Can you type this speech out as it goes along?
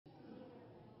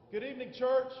Good evening,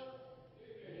 church.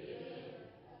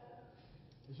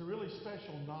 It's a really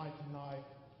special night tonight,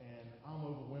 and I'm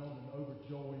overwhelmed and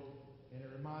overjoyed. And it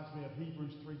reminds me of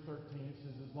Hebrews 3:13. It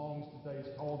says, as long as today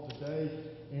is called today,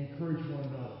 encourage one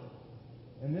another.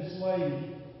 And this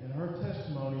lady and her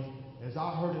testimony, as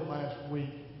I heard it last week,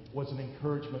 was an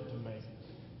encouragement to me.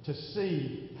 To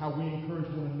see how we encourage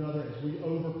one another as we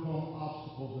overcome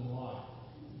obstacles in life.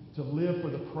 To live for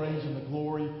the praise and the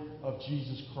glory of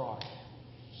Jesus Christ.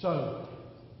 So,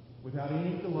 without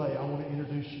any delay, I want to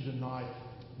introduce you tonight,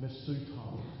 Miss Sue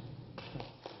Thomas.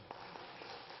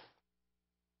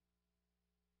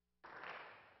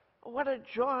 What a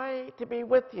joy to be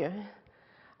with you.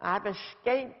 I've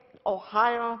escaped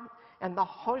Ohio and the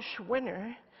harsh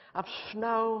winter of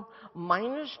snow,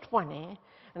 -20,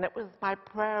 and it was my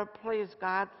prayer, please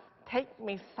God, take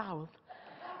me south.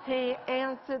 He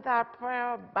answered that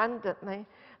prayer abundantly.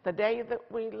 The day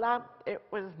that we left, it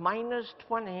was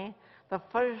 -20. The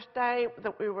first day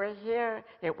that we were here,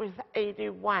 it was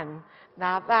 81.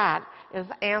 Now that is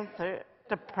answer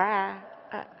to prayer.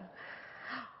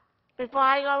 Before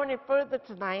I go any further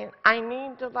tonight, I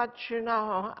need to let you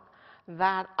know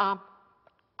that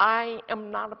I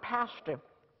am not a pastor.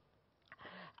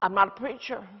 I'm not a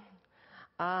preacher.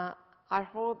 I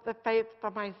hold the faith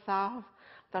for myself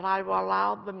that I will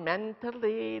allow the men to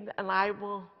lead and I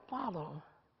will follow.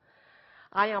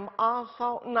 I am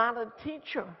also not a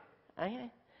teacher. Okay?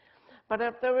 But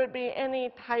if there would be any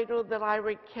title that I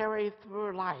would carry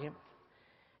through life,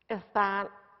 it's that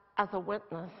as a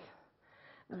witness.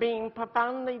 Being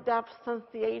profoundly deaf since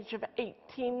the age of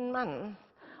 18 months,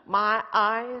 my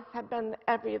eyes have been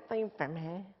everything for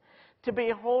me. To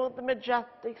behold the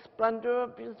majestic splendor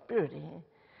of His beauty,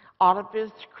 all of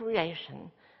His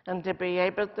creation, and to be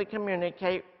able to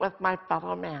communicate with my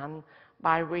fellow man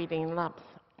by reading lips.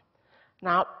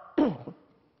 Now,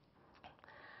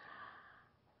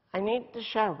 I need to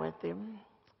share with you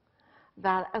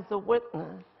that as a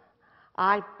witness,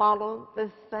 I followed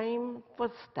the same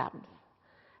footsteps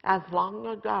as long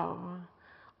ago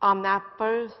on that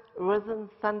first risen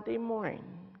Sunday morning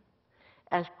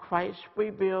as Christ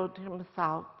revealed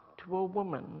Himself to a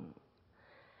woman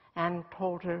and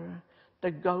told her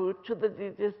to go to the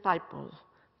disciples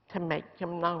to make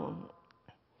Him known.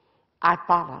 I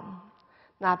followed.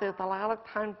 Now, there's a lot of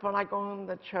times when I go in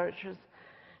the churches,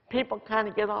 people kind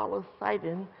of get all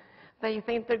excited. They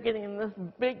think they're getting this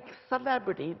big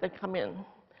celebrity to come in.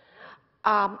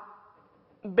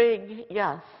 Big,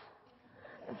 yes.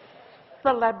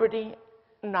 Celebrity,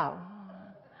 no.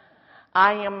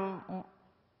 I am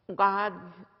God's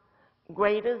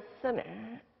greatest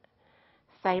sinner,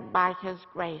 saved by His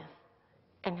grace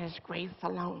and His grace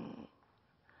alone.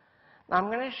 Now, I'm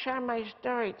going to share my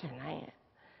story tonight,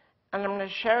 and I'm going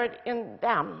to share it in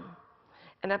depth.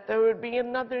 And if there would be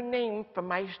another name for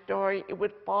my story, it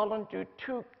would fall into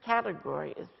two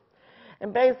categories.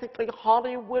 And basically,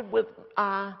 Hollywood with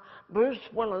Bruce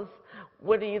Willis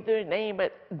would either name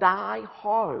it Die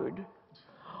Hard,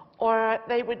 or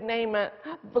they would name it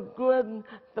The Good,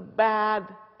 the Bad,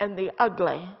 and the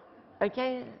Ugly.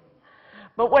 Okay?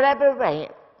 But whatever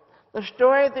rate, the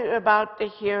story that you're about to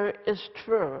hear is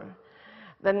true.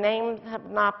 The names have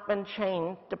not been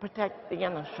changed to protect the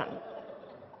innocent.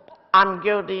 I'm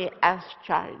guilty as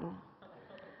charged.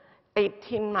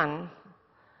 18 months.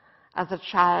 As a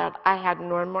child, I had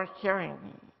normal hearing.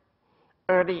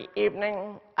 Early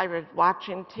evening, I was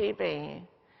watching TV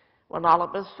when all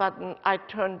of a sudden I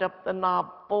turned up the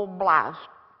knob full blast.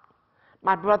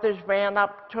 My brothers ran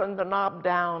up, turned the knob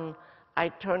down. I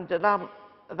turned it up,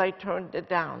 they turned it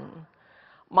down.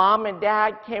 Mom and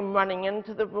Dad came running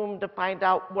into the room to find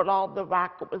out what all the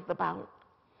racket was about.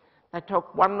 They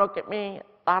took one look at me,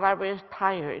 thought I was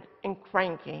tired and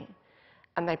cranky,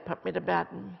 and they put me to bed.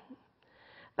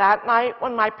 That night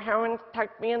when my parents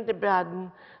tucked me into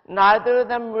bed, neither of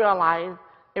them realized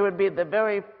it would be the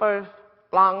very first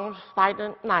long,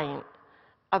 silent night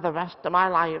of the rest of my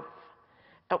life.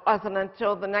 It wasn't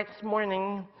until the next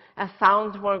morning, as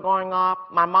sounds were going off,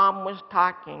 my mom was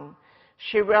talking.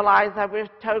 She realized I was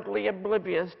totally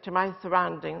oblivious to my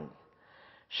surroundings.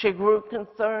 She grew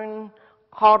concerned,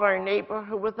 called our neighbor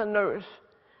who was a nurse,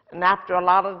 and after a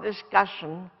lot of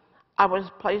discussion, I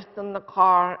was placed in the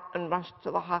car and rushed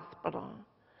to the hospital.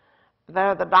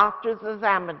 There, the doctors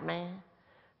examined me,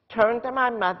 turned to my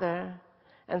mother,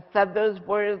 and said those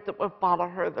words that would follow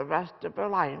her the rest of her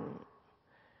life.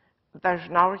 There's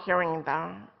no hearing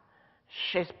there.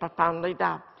 She's profoundly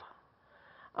deaf.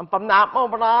 And from that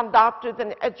moment on, doctors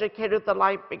and educators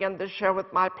alike began to share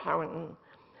with my parents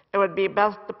it would be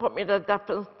best to put me to a deaf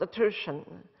institution,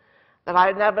 that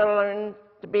I never learned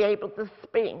to be able to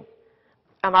speak,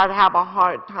 and I'd have a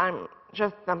hard time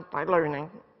just simply learning.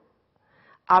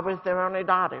 I was their only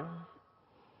daughter.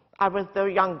 I was their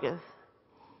youngest,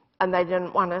 and they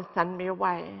didn't want to send me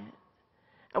away.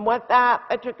 And with that,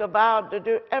 I took a vow to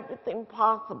do everything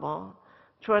possible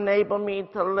to enable me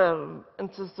to live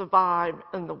and to survive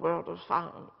in the world of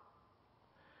sound.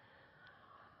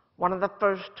 One of the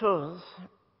first tools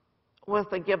was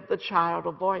to give the child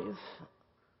a voice.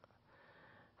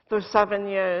 Through 7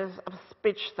 years of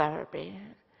speech therapy,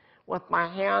 with my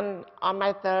hand on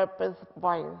my therapist's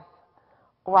voice,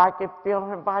 where I could feel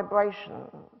her vibration,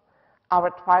 I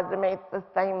would try to make the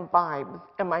same vibes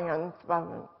in my own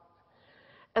throat.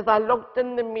 As I looked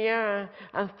in the mirror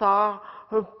and saw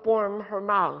her form her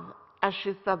mouth as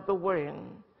she said the word,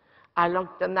 I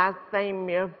looked in that same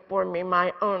mirror forming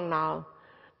my own mouth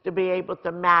to be able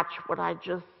to match what I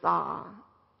just saw.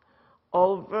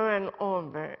 Over and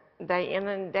over, day in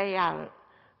and day out,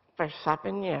 for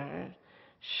 7 years,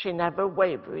 she never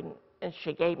wavered, and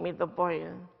she gave me the voice.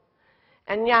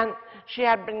 And yet, she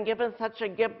had been given such a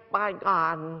gift by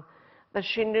God that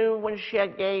she knew when she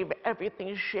had gave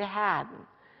everything she had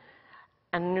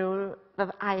and knew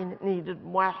that I needed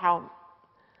more help,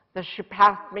 that she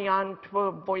passed me on to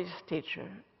a voice teacher.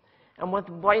 And with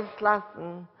voice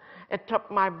lessons, it took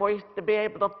my voice to be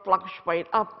able to fluctuate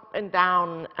up and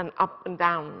down and up and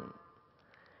down.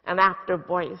 And after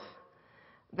voice,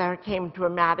 there came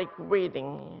dramatic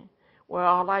reading, where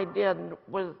all I did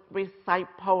was recite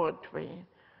poetry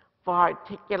for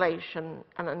articulation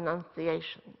and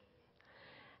enunciation.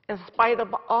 In spite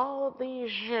of all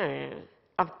these years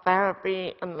of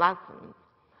therapy and lessons,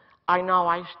 I know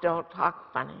I still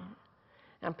talk funny.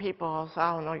 And people will say,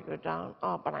 oh, no, you don't.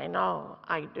 Oh, but I know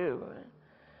I do.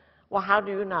 Well, how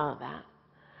do you know that?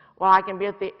 Well, I can be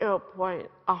at the airport,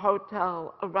 a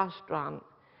hotel, a restaurant,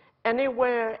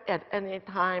 anywhere at any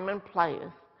time and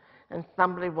place, and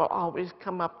somebody will always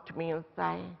come up to me and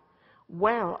say,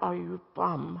 where are you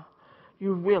from?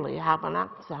 You really have an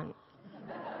accent.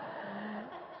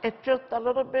 It's just a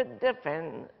little bit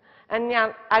different. And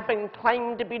yet, I've been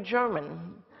claimed to be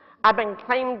German. I've been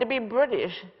claimed to be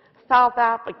British, South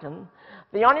African.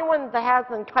 The only one that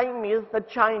hasn't claimed me is the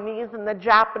Chinese and the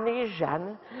Japanese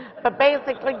yen. But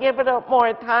basically, give it up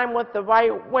more time with the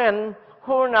right wind.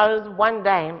 Who knows, one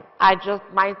day, I just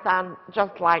might sound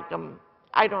just like them.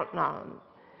 I don't know.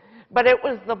 But it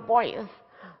was the voice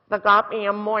that got me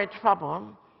in more trouble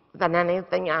than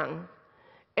anything else.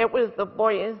 It was the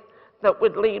voice that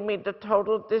would lead me to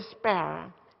total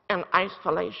despair and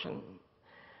isolation.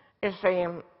 You see,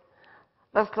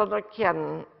 this little kid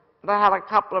that had a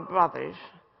couple of brothers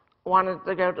wanted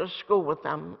to go to school with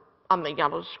them on the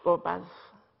yellow school bus.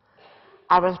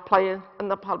 I was placed in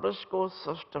the public school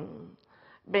system.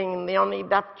 Being the only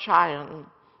deaf child,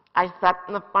 I sat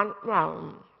in the front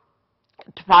row,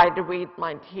 tried to read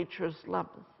my teacher's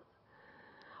lips.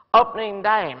 Opening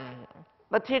day,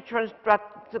 the teacher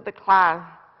instructed to the class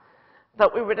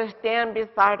that we were to stand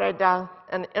beside our desk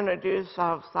and introduce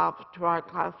ourselves to our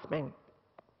classmates.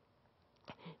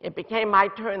 It became my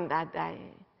turn that day,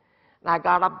 and I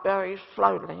got up very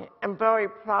slowly and very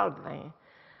proudly.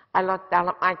 I looked down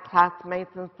at my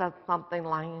classmates and said something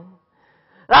like,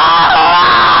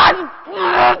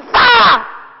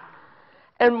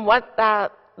 and with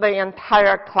that, the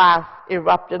entire class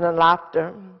erupted in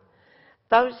laughter.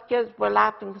 Those kids were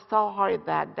laughing so hard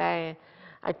that day,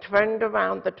 I turned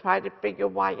around to try to figure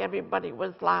why everybody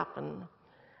was laughing.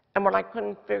 And when I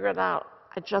couldn't figure it out,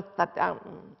 I just sat down.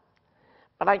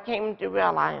 But I came to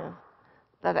realize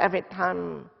that every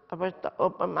time I was to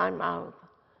open my mouth,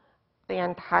 the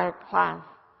entire class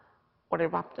would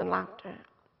erupt in laughter.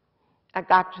 I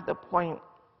got to the point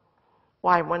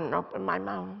where I wouldn't open my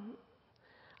mouth.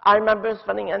 I remember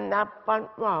sitting in that front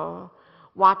row,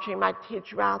 watching my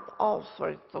teacher ask all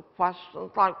sorts of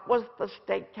questions, like, what's the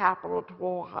state capital to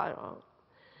Ohio?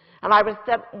 And I would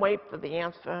sit and wait for the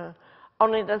answer,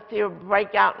 only to see her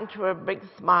break out into a big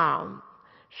smile,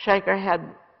 shake her head,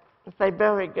 and say,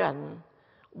 very good.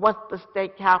 What's the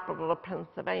state capital of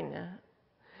Pennsylvania?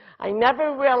 I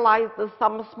never realized that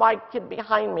some smart kid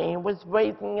behind me was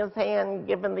raising his hand,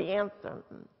 giving the answer.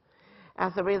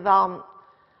 As a result,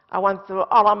 I went through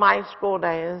all of my school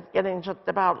days getting just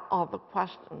about all the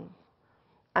questions.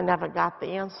 I never got the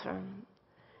answer.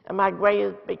 And my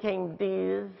grades became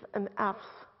D's and F's.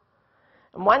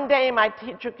 And one day, my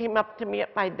teacher came up to me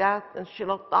at my desk, and she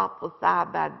looked awful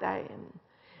sad that day.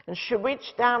 And she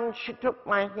reached down, and she took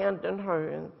my hand in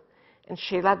hers, and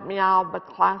she led me out of the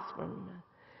classroom.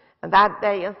 And that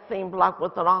day, it seemed like it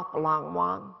was an awful long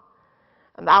one.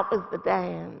 And that was the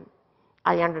day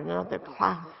I entered another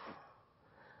class.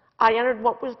 I entered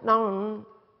what was known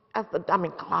as the dummy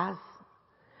class.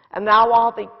 And now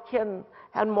all the kids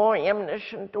had more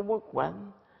ammunition to work with.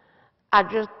 I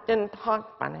just didn't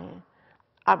talk funny.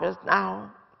 I was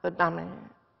now the dummy.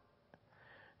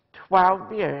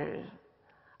 12 years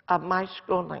of my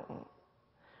schooling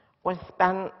was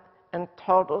spent in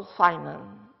total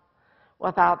silence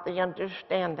without the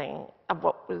understanding of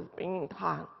what was being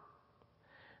taught.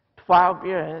 12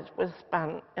 years was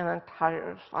spent in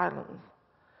entire silence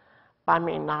by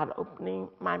me not opening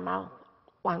my mouth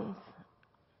once.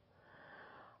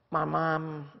 My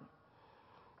mom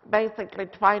basically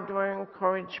tried to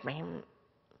encourage me,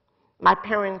 my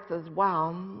parents as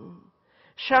well,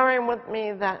 sharing with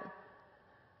me that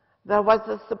there was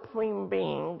a supreme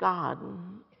being, God,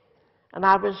 and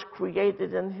I was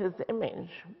created in his image,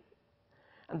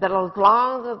 and that as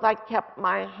long as I kept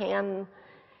my hand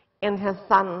in his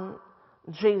son,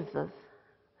 Jesus,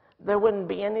 there wouldn't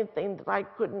be anything that I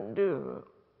couldn't do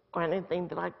or anything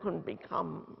that I couldn't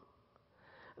become.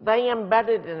 They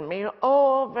embedded in me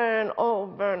over and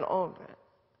over and over.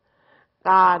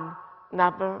 God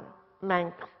never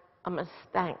makes a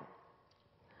mistake.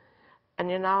 And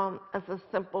you know, as a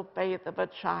simple faith of a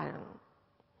child,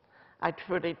 I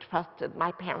truly trusted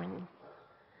my parents,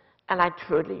 and I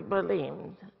truly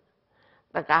believed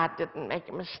that God didn't make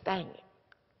a mistake.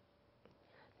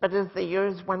 But as the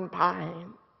years went by,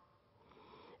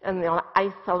 and the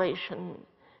isolation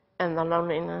and the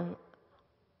loneliness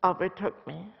overtook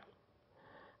me,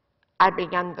 I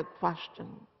began to question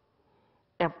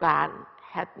if God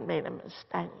had made a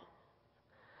mistake.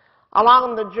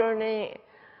 Along the journey,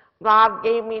 God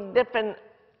gave me different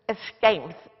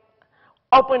escapes,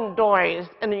 open doors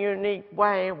in a unique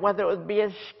way, whether it would be a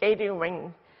skating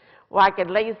rink where I could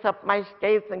lace up my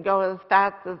skates and go as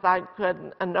fast as I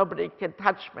could and nobody could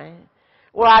touch me,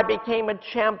 where I became a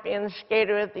champion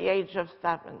skater at the age of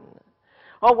 7.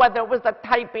 Or whether it was a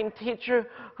typing teacher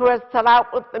who has set out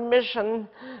with the mission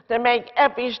to make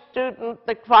every student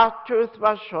that crossed through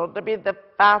threshold to be the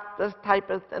fastest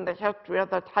typist in the history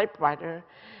of the typewriter.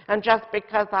 And just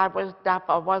because I was deaf,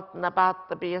 I wasn't about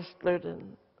to be excluded.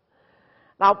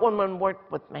 That woman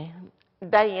worked with me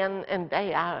day in and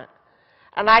day out.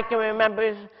 And I can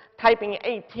remember typing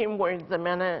 18 words a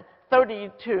minute,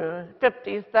 32,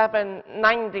 57,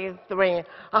 93,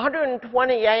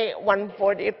 128,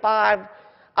 145.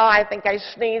 I think I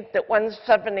sneezed at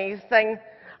 176.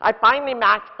 I finally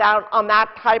maxed out on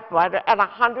that typewriter at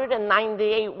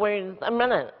 198 words a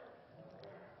minute.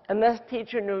 And this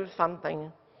teacher knew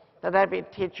something that every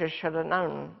teacher should have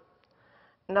known.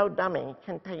 No dummy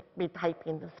can be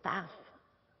typing this fast.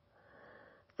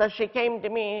 So she came to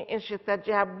me and she said,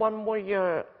 you have one more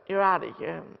year, you're out of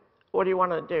here. What do you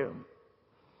want to do?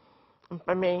 And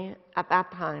for me, at that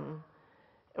time,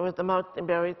 it was the most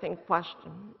embarrassing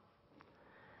question.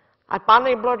 I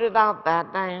finally blurted out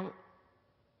that day,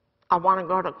 I want to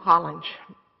go to college.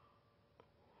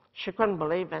 She couldn't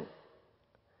believe it.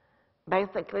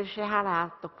 Basically, she had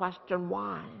asked the question,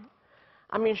 why?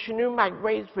 I mean, she knew my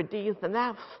grades were D's and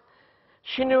F's.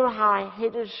 She knew how I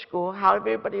hated school, how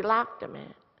everybody laughed at me.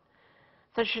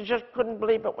 So she just couldn't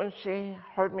believe it when she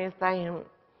heard me saying,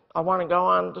 I want to go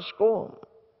on to school.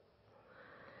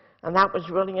 And that was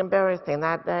really embarrassing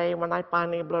that day when I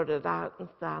finally blurted out and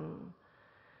said,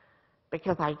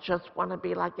 because I just want to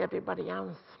be like everybody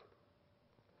else.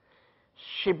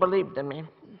 She believed in me.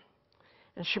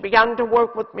 And she began to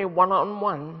work with me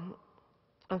one-on-one.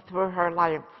 And through her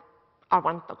life, I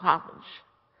went to college.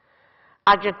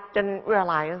 I just didn't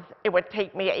realize it would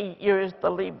take me 8 years to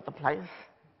leave the place.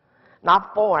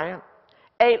 Not 4,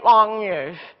 8 long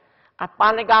years. I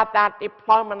finally got that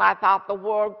diploma, and I thought the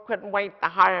world couldn't wait to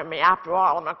hire me. After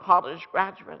all, I'm a college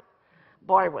graduate.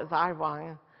 Boy, was I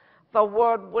wrong. The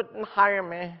world wouldn't hire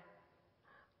me.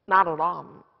 Not at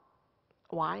all.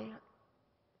 Why?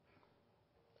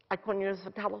 I couldn't use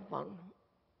the telephone.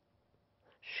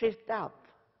 She's deaf.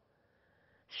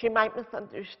 She might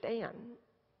misunderstand.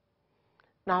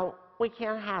 Now, we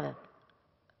can't have it.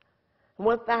 And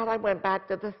with that, I went back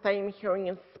to the same hearing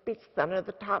and speech center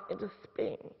that taught me to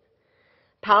speak.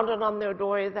 Pounded on their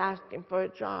doors asking for a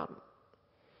job.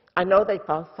 I know they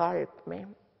felt sorry for me.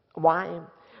 Why?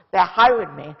 They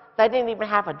hired me. They didn't even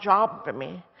have a job for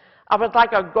me. I was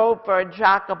like a gopher, a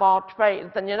jack of all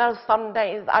trades. And you know, some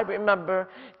days I remember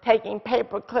taking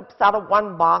paper clips out of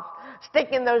one box,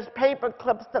 sticking those paper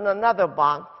clips in another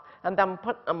box, and then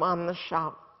putting them on the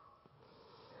shelf.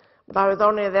 But I was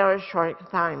only there a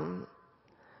short time.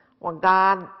 Well,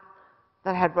 God,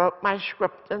 that had wrote my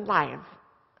script in life,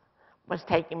 was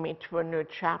taking me to a new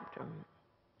chapter.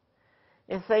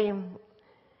 You see,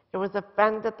 it was a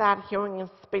friend at that hearing and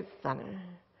speech center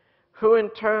who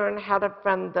in turn had a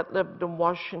friend that lived in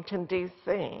Washington,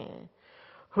 D.C.,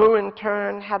 who in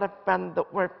turn had a friend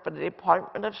that worked for the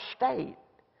Department of State,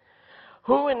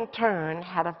 who in turn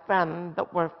had a friend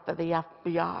that worked for the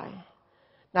F.B.Eye.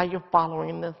 Now you're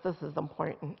following this. This is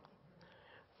important.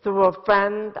 Through a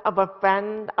friend of a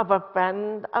friend of a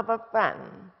friend of a friend,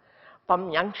 from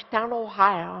Youngstown,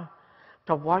 Ohio,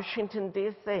 to Washington,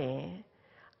 D.C.,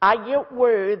 I get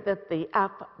word that the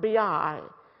F.B.Eye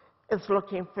is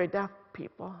looking for deaf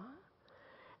people.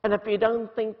 And if you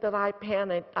don't think that I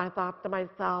panicked, I thought to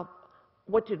myself,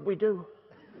 what did we do?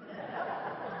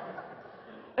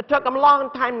 It took them a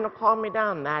long time to calm me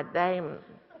down that day.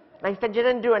 They said, you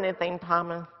didn't do anything,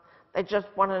 Thomas. They just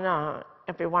want to know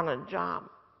if you want a job.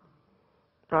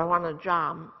 Do I want a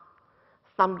job?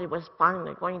 Somebody was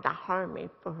finally going to hire me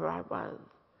for who I was.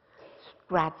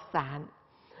 Scratch that.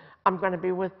 I'm going to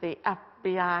be with the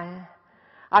F.B.Eye.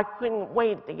 I couldn't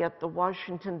wait to get to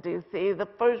Washington, D.C. The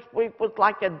first week was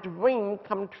like a dream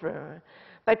come true.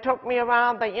 They took me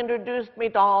around. They introduced me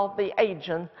to all the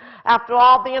agents. After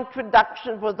all the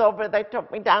introductions was over, they took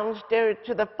me downstairs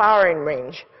to the firing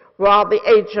range where all the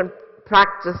agents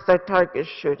practiced their target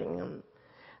shooting.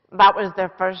 That was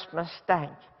their first mistake.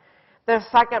 Their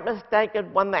second mistake is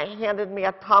when they handed me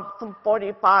a Thompson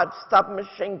 45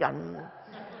 submachine gun.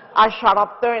 I shot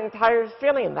up their entire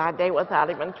ceiling that day without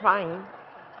even trying.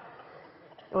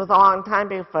 It was a long time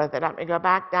before they let me go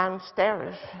back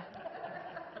downstairs.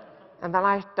 And then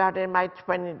I started my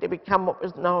training to become what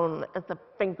was known as a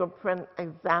fingerprint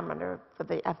examiner for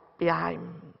the F.B.Eye.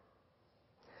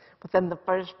 Within the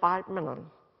first 5 minutes,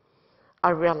 I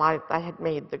realized I had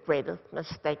made the greatest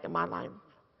mistake of my life.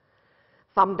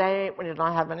 Someday, when you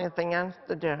don't have anything else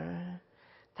to do,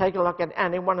 take a look at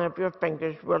any one of your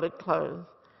fingers really close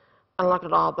and look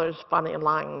at all those funny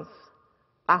lines.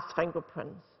 That's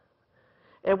fingerprints.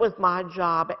 It was my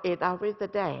job 8 hours a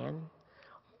day and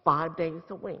 5 days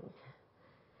a week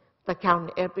to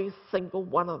count every single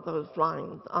one of those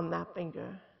lines on that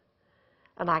finger.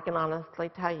 And I can honestly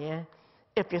tell you,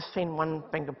 if you've seen one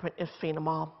fingerprint, you've seen them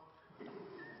all.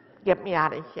 Get me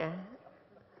out of here.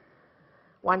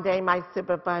 One day my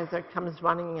supervisor comes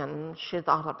running in, she's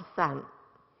all upset.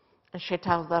 And she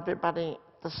tells everybody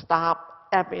to stop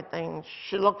everything.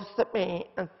 She looks at me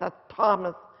and says,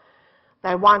 Thomas,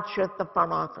 they want you at the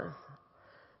front office.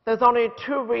 There's only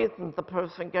 2 reasons a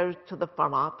person goes to the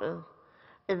front office,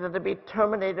 either to be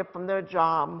terminated from their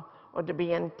job or to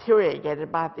be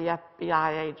interrogated by the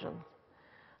F.B.Eye agents.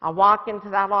 I walk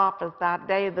into that office that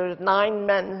day, there's 9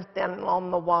 men standing on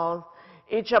the walls,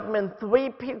 each of them in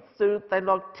 3-piece suits. They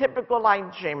look typical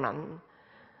like G-men.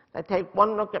 They take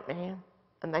one look at me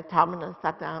and they tell me to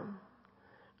sit down.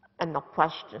 And the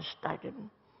questions started.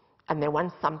 And they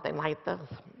went something like this.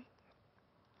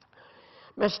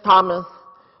 Miss Thomas,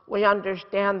 we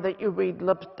understand that you read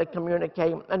lips to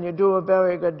communicate and you do a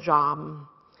very good job.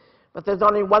 But there's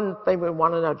only one thing we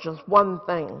want to know, just one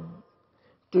thing.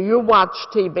 Do you watch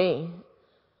TV?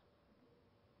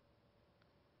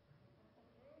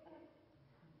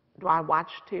 Do I watch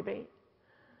TV?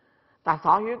 That's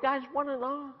all you guys want to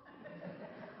know?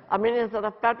 I mean, is it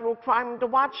a federal crime to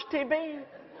watch TV?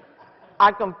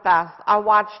 I confess, I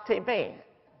watch TV.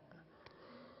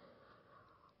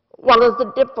 Well, is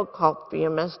it difficult for you,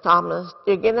 Miss Thomas?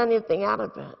 Do you get anything out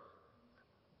of it?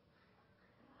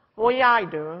 Well, yeah, I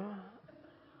do.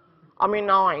 I mean,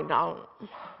 no, I don't.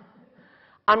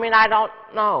 I mean, I don't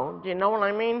know. Do you know what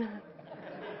I mean?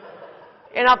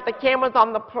 You know, if the camera's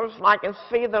on the person, I can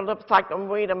see the lips, I can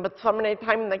read them, but so many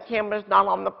times the camera's not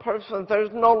on the person, there's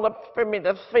no lips for me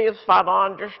to see, so I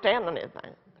don't understand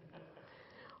anything.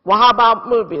 Well, how about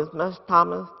movies, Miss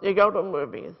Thomas? You go to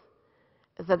movies.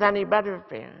 Is it any better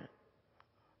for you?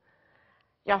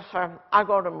 Yes, sir, I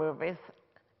go to movies,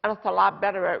 and it's a lot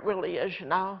better, it really is, you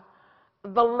know.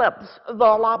 The lips, they're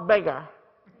a lot bigger.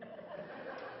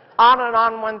 On and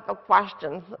on went the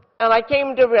questions, and I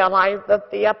came to realize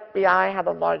that the F.B.Eye had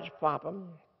a large problem.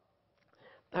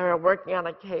 They were working on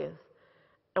a case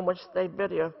in which they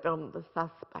video filmed the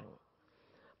suspect.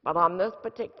 But on this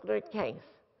particular case,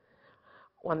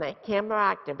 when the camera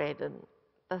activated,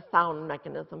 the sound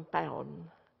mechanism failed.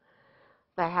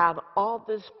 They had all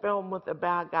this film with the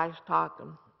bad guys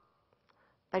talking.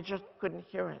 They just couldn't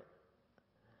hear it.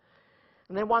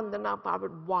 And they wanted to know if I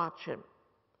would watch it.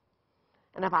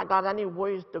 And if I got any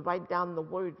words to write down the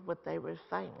words what they were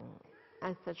saying.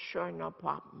 I said, sure, no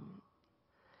problem.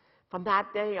 From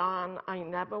that day on, I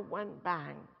never went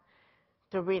back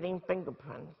to reading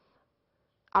fingerprints.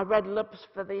 I read lips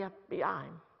for the F.B.Eye.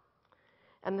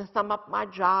 And to sum up my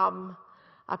job,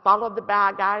 I followed the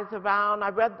bad guys around. I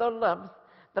read their lips.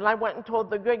 Then I went and told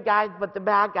the good guys what the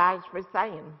bad guys were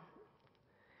saying.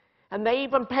 And they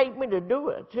even paid me to do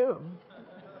it, too.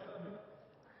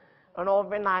 And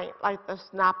overnight, like the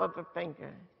snap of a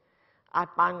finger, I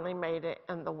finally made it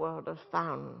in the world of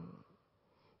sound.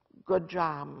 Good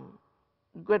job,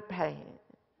 good pay.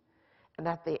 And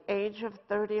at the age of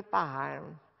 35,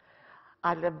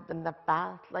 I lived in the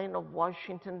fast lane of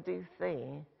Washington, D.C.,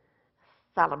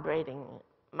 celebrating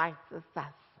my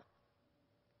success.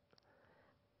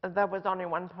 There was only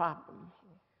one problem.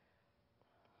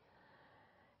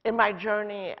 In my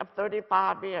journey of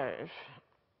 35 years,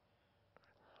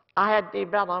 I had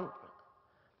developed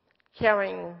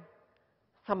carrying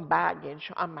some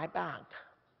baggage on my back.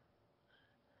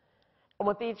 And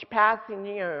with each passing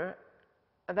year,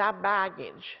 that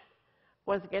baggage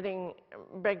was getting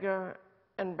bigger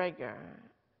and bigger,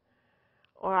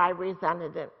 or I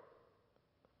resented it,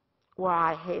 or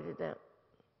I hated it,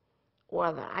 or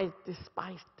I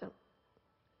despised it.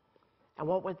 And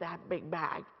what was that big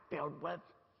bag filled with?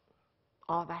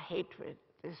 All the hatred,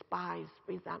 despise,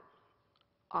 resentment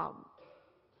of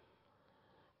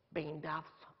being deaf.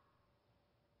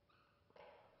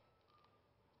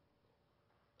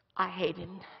 I hated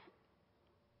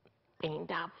being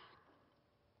deaf.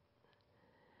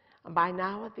 And by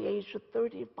now, at the age of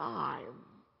 35,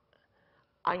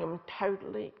 I am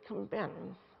totally convinced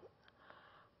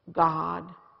God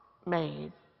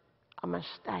made a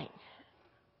mistake.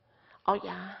 Oh,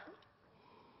 yeah.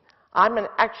 I'm an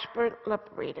expert lip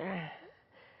reader.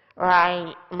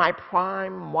 My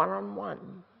prime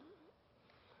one-on-one.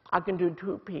 I can do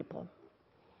two people.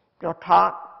 You'll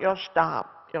talk, you'll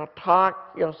stop. You'll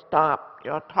talk, you'll stop.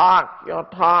 You'll talk, you'll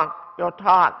talk, you'll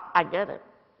talk. I get it.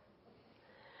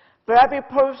 For every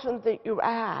person that you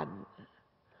add,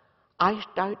 I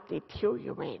start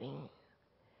deteriorating,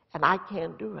 and I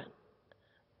can't do it.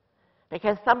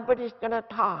 Because somebody's going to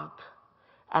talk,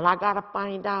 and I got to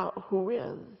find out who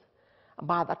is. And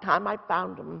by the time I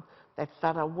found them, they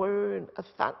said a word, a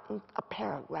sentence, a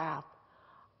paragraph.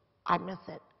 I miss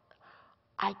it.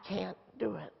 I can't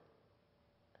do it.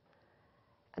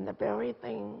 And the very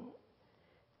thing,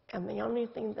 and the only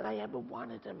thing that I ever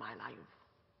wanted in my life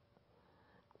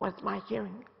was my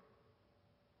hearing.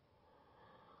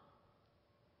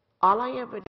 All I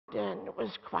ever did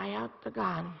was cry out to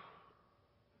God,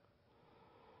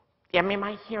 give me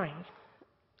my hearing.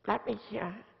 Let me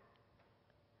hear.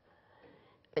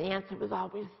 The answer was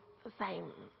always the same.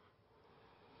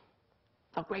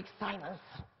 The great silence.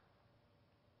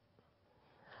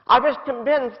 I was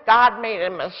convinced God made a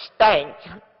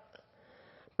mistake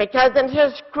because in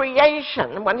His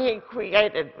creation, when He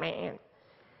created me,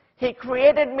 He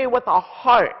created me with a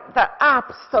heart that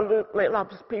absolutely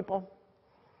loves people.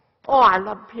 Oh, I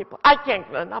love people. I can't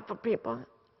get enough of people.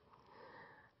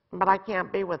 But I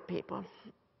can't be with people.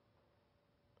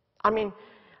 I mean,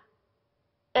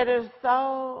 it is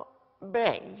so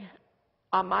big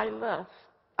on my list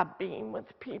of being with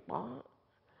people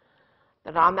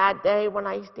that on that day when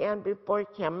I stand before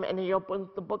Him and He opens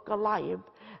the book of life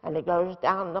and He goes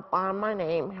down to find my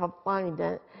name, He'll find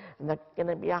it, and there's going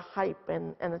to be a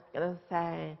hyphen, and it's going to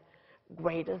say,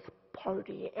 greatest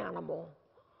party animal.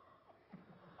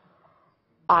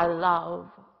 I love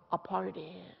a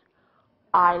party.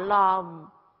 I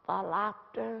love the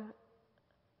laughter,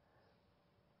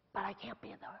 but I can't be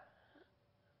there.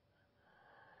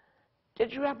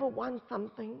 Did you ever want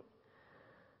something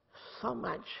so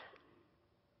much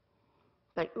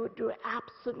that you would do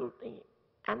absolutely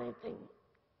anything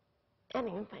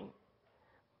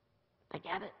to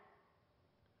get it?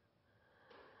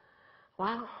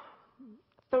 Well,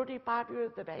 35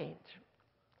 years of age.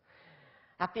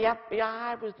 At the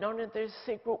F.B.Eye, I was known as their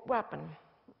secret weapon.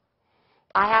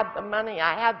 I had the money,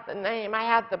 I had the name, I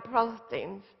had the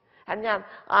prestige, and yet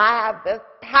I had this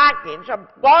package of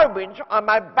garbage on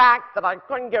my back that I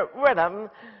couldn't get rid of.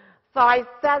 So I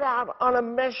set out on a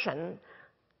mission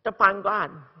to find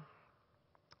God.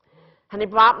 And He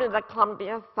brought me to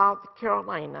Columbia, South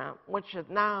Carolina, which is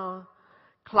now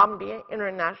Columbia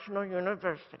International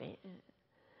University.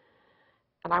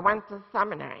 And I went to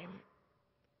seminary.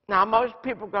 Now, most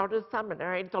people go to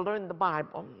seminary to learn the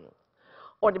Bible,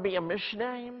 or to be a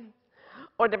missionary,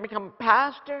 or to become a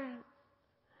pastor.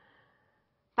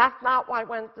 That's not why I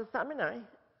went to seminary.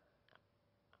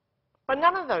 For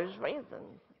none of those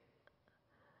reasons.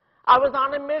 I was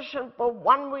on a mission for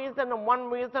one reason and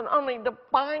one reason only, to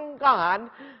find God,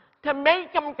 to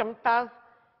make Him confess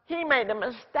He made a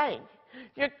mistake.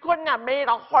 You couldn't have made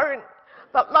a heart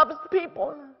that loves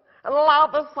people and allow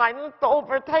the silence to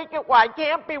overtake it where I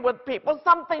can't be with people.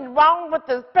 Something's wrong with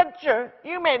this picture.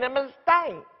 You made a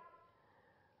mistake.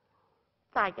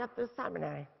 So I got to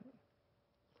seminary.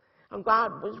 And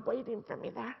God was waiting for me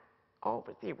there. Oh,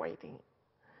 was he waiting?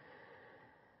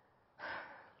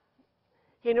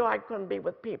 He knew I couldn't be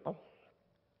with people.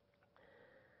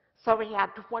 So he had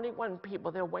 21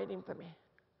 people there waiting for me.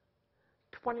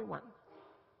 21.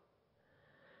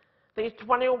 These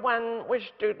 21 were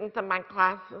students in my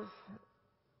classes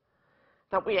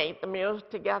that we ate the meals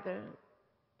together.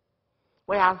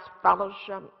 We had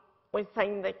fellowship. We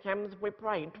sang the hymns. We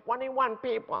prayed. 21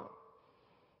 people.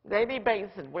 Daily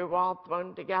basis, we were all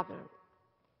thrown together.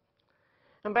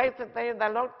 And basically,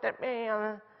 they looked at me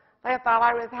and they thought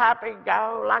I was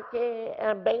happy-go-lucky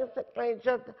and basically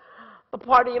just the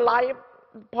party life,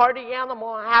 party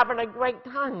animal, having a great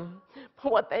time.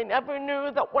 But what they never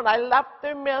knew that when I left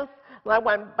their midst and I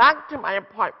went back to my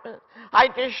apartment, I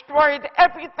destroyed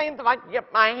everything that I could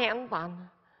get my hands on.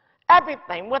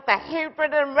 Everything, with the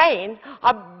hatred and rage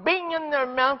of being in their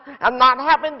midst and not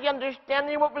having the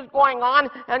understanding of what was going on,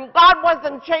 and God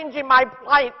wasn't changing my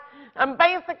plight. And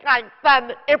basically I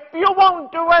said, if you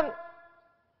won't do it,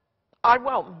 I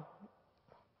will.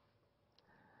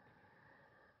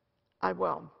 I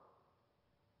will.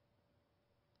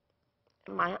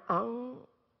 In my own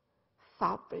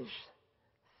selfish,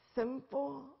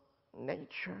 sinful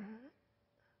nature,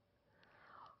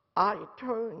 I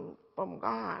turned from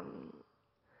God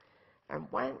and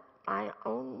went my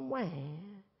own way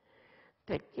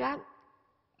to get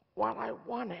what I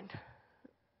wanted.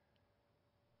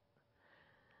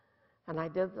 And I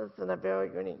did this in a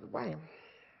very unique way.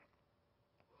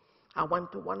 I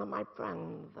went to one of my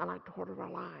friends and I told her a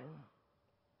lie.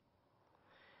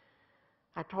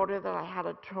 I told her that I had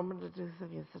a terminal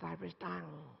disease, that I was dying.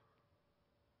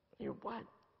 You what?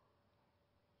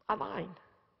 I lied.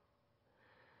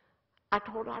 I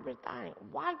told her I was dying.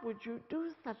 Why would you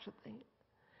do such a thing?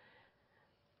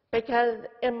 Because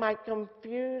in my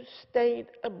confused state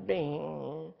of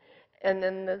being and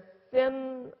in the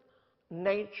sin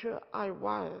nature I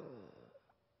was,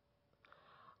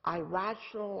 I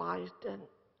rationalized it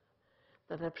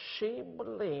that if she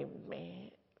believed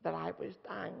me that I was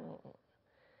dying,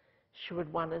 she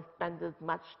would want to spend as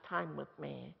much time with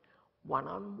me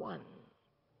one-on-one.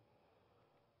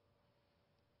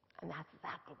 And that's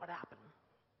exactly what happened.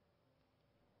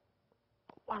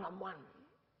 One-on-one.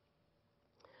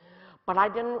 But I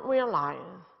didn't realize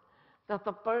that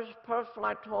the first person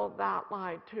I told that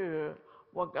lie to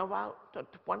would go out to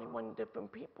 21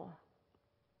 different people.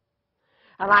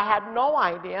 And I had no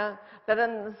idea that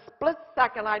in the split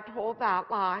second I told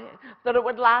that lie, that it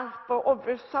would last for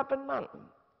over 7 months.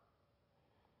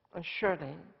 And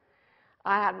surely,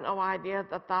 I had no idea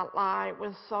that that lie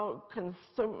was so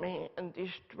consume me and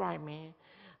destroy me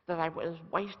that I was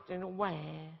wasting away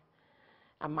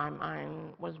and my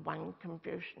mind was one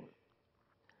confusion.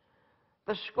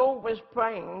 The school was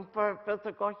praying for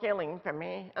physical healing for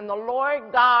me, and the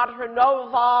Lord God, who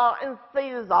knows all and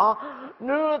sees all,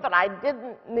 knew that I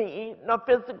didn't need no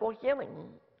physical healing.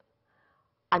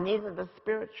 I needed a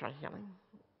spiritual healing.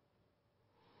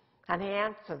 And he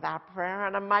answered that prayer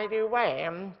in a mighty way,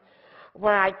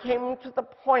 where I came to the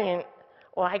point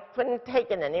where I couldn't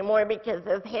take it anymore because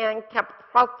his hand kept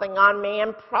pressing on me,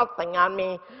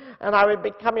 and I was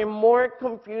becoming more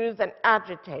confused and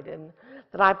agitated,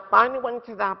 that I finally went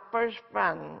to that first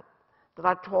friend that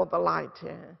I told the lie to.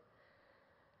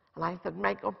 And I said,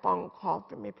 make a phone call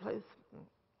for me, please.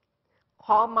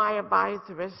 Call my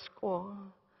advisor at school.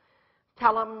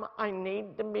 Tell him I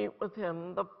need to meet with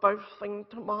him the first thing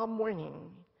tomorrow morning.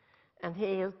 And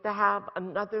he is to have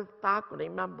another faculty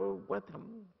member with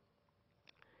him.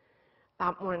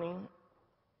 That morning,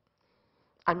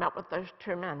 I met with those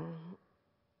two men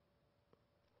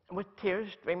with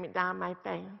tears streaming down my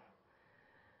face.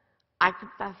 I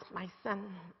confessed my sin.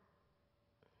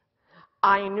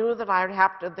 I knew that I would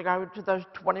have to go to those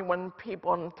 21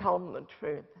 people and tell them the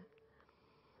truth.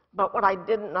 But what I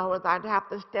didn't know is I'd have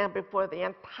to stand before the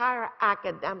entire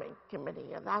academic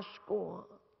committee of that school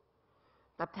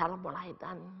to tell them what I had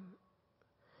done.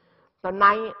 The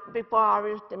night before I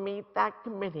was to meet that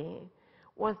committee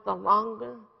was the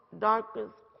longest,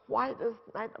 darkest, quietest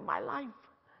night of my life.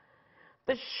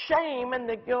 The shame and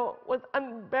the guilt was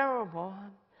unbearable.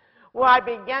 Where I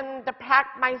began to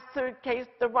pack my suitcase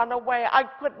to run away, I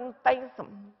couldn't face them.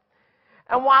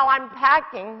 And while I'm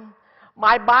packing,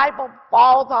 my Bible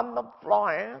falls on the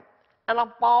floor, and it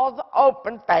falls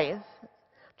open face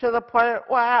to the point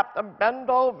where I have to bend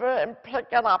over and pick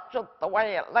it up just the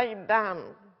way it laid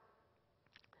down.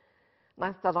 And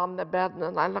I sat on the bed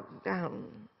and I looked down,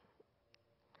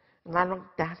 and I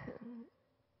looked at it,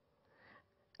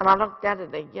 and I looked at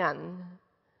it again.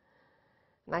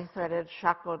 And I started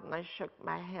chuckled and I shook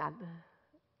my head.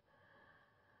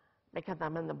 Because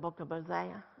I'm in the book of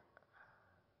Hosea.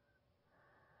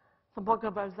 The book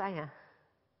of Hosea.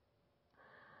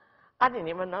 I didn't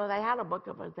even know they had a book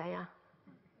of Hosea.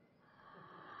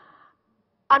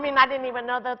 I mean, I didn't even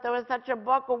know that there was such a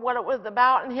book or what it was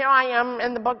about, and here I am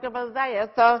in the book of Hosea.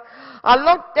 So I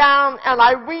look down and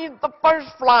I read the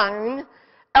first line,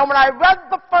 and when I read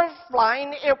the first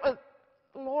line, it was,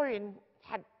 Lord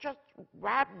had just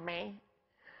grabbed me.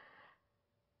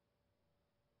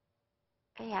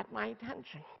 He had my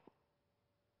attention,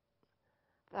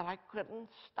 that I couldn't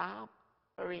stop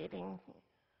reading.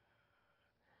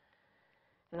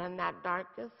 And in that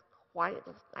darkest,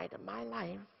 quietest night of my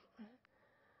life,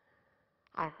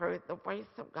 I heard the voice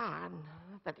of God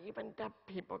that even deaf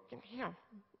people can hear.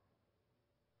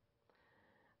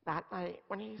 That night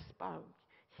when he spoke,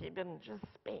 he didn't just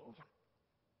speak.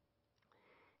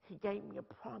 He gave me a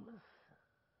promise.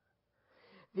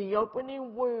 The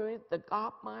opening word that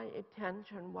got my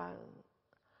attention was,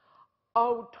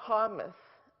 "Oh, Thomas,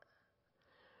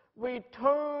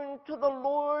 return to the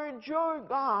Lord your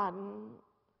God,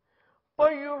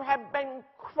 for you have been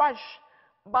crushed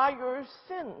by your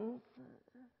sins.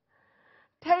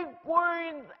 Take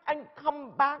words and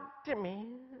come back to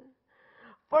me,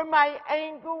 for my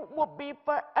anger will be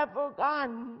forever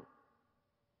gone.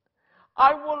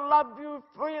 I will love you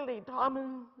freely,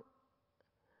 Thomas.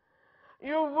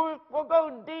 Your roots will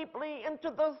go deeply into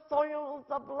the soils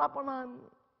of Lebanon.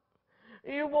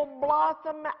 You will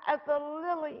blossom as a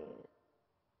lily.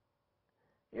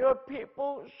 Your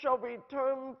people shall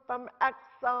return from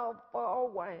exile far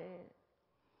away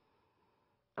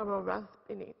and will rest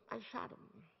beneath my shadow."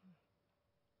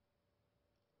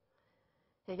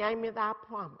 He gave me that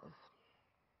promise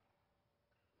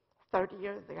 30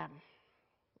 years ago.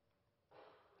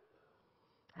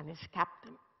 And he's kept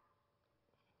him.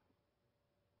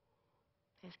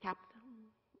 He's kept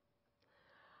him.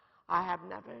 I have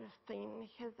never seen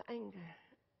his anger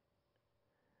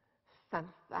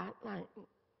since that night.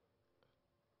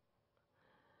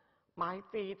 My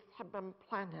feet have been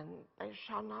planted, they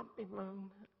shall not be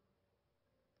moved.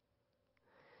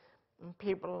 And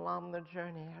people along the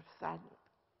journey have said,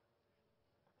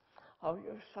 "Oh,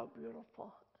 you're so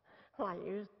beautiful." I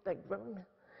used to groan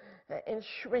and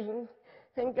shrink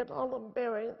and get all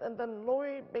embarrassed, and the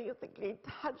Lord basically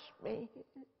touched me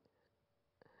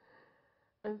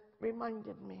and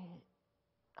reminded me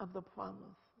of the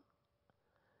promise.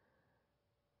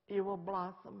 You will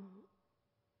blossom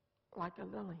like a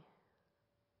lily.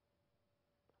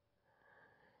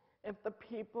 If the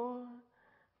people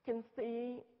can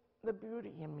see the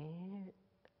beauty in me,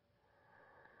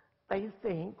 they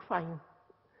see Christ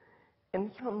in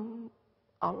Him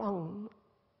alone.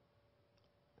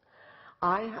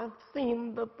 I have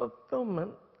seen the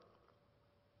fulfillment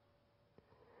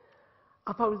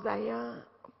of Hosea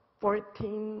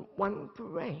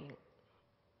 14:1-8,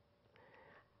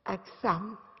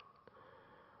 except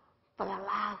for the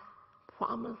last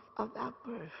promise of that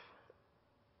verse.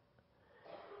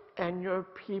 "And your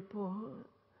people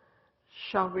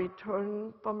shall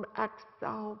return from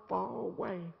exile far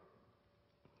away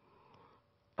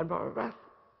and will rest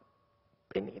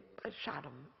beneath the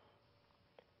shadow."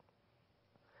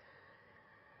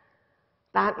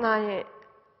 That night,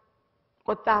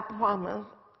 with that promise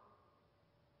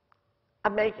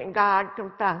of making God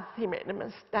confess He made a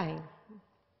mistake,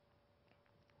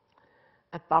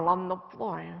 I fell on the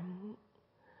floor and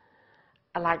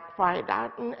I cried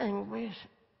out in anguish,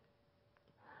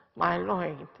 "My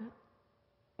Lord,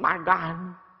 my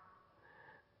God,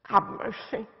 have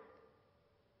mercy.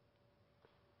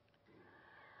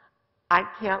 I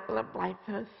can't live like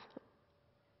this.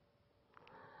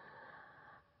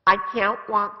 I can't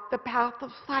walk the path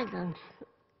of silence.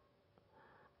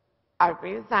 I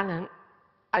resent it.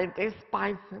 I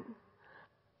despise it.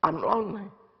 I'm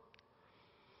lonely.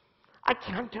 I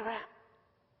can't do it.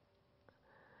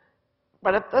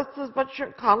 But if this is what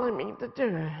you're calling me to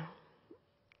do,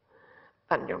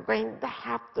 then you're going to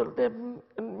have to live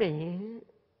in me,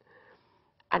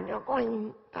 and you're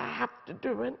going to have to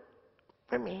do it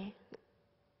for me."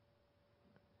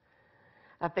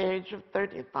 At the age of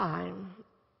 35,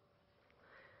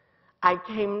 I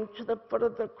came to the foot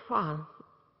of the cross,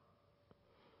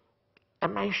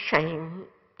 and my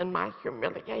shame and my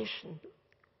humiliation,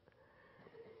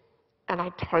 and I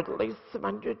totally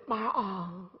surrendered my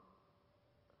all,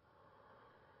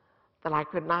 that I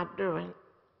could not do it,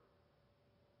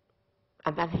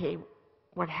 and that He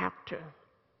would have to.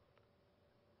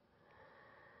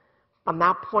 From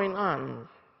that point on,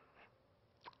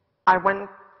 I went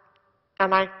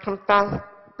and I confessed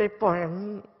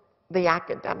before the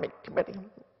academic committee.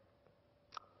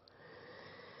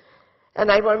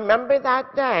 And I remember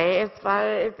that day as far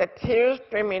as the tears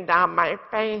streaming down my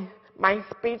face, my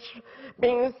speech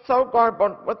being so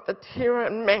garbled with the tear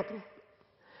and me.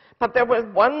 But there was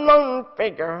one lone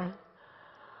figure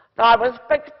that I was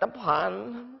fixed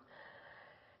upon,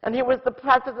 and he was the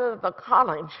president of the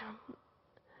college.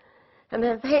 And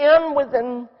his head was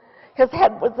in his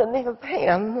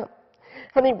hand,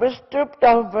 and he was stooped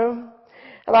over,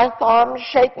 and I saw him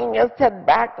shaking his head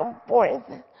back and forth,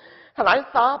 and I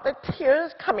saw the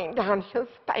tears coming down his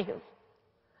face.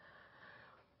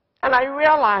 And I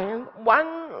realized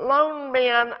one lone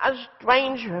man, a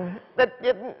stranger that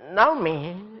didn't know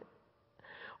me,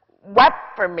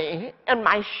 wept for me in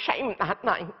my shame that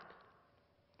night.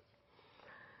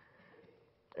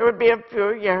 It would be a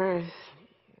few years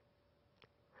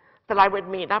that I would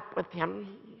meet up with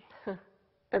him,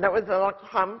 and it was at a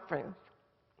conference.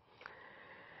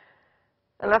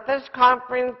 And at this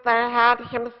conference, I had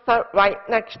him sit right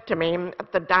next to me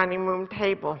at the dining room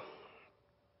table.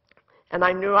 And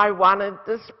I knew I wanted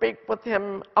to speak with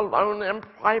him alone in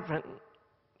private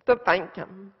to thank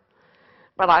him.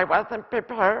 But I wasn't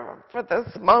prepared for this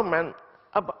moment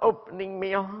of opening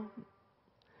meal.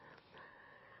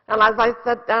 And as I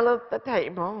sat down at the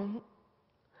table,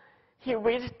 he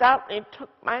reached out and he took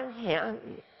my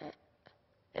hand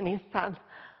and he said,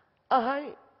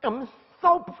 "I am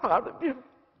so proud of you."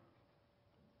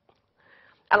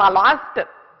 And I lost it.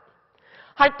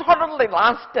 I totally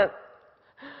lost it.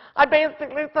 I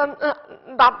basically said,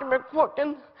 "Dr.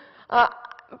 McQuilkin,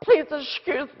 please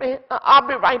excuse me. I'll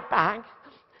be right back."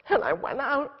 And I went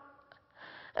out.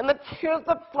 And the tears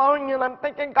are flowing, and I'm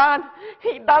thinking, God,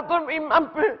 he doesn't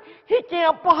remember. He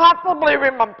can't possibly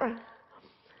remember.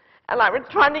 And I was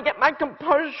trying to get my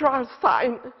composure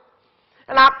aside.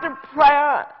 And after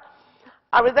prayer,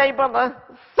 I was able to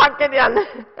suck it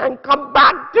in and come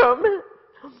back to him.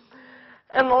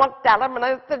 And looked at him, and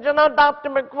I said, "You know, Dr.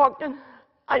 McQuilkin,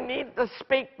 I need to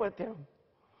speak with you.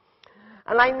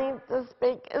 And I need to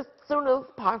speak as soon as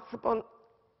possible.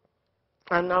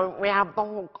 I know we have the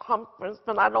whole conference,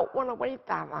 but I don't want to wait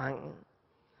that long."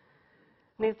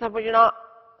 And he said, "Well, you know,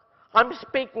 I'm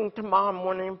speaking tomorrow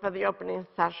morning for the opening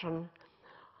session.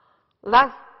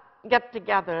 Let's get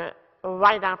together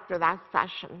right after that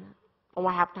session, and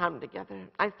we'll have time together."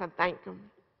 I said, "Thank you."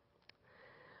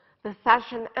 The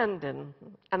session ended,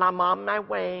 and I'm on my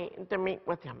way to meet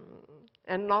with him.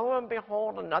 And lo and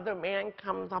behold, another man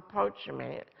comes approaching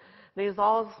me. And he's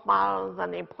all smiles,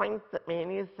 and he points at me,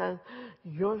 and he says,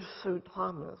 "You're Sue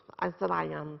Thomas." I said, "I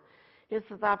am." He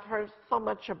says, "I've heard so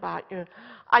much about you.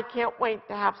 I can't wait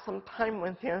to have some time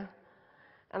with you."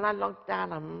 And I looked at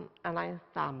him, and I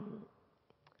said,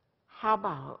 "How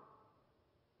about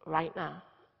right now?"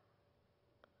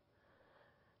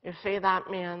 You see, that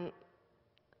man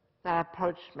that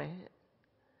approached me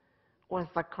was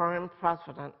the current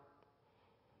president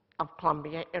of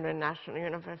Columbia International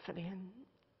University.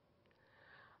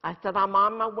 I said, "I'm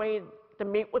on my way to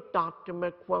meet with Dr.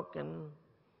 McQuilkin,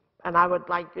 and I would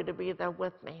like you to be there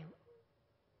with me.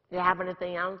 Do you have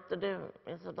anything else to do?"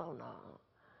 He said, "Oh, no."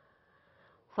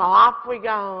 So off we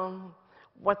go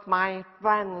with my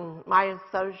friend, my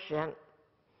associate,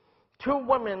 2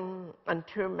 women and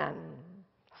 2 men,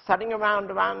 sitting around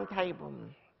a round table.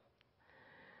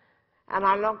 And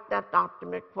I looked at Dr.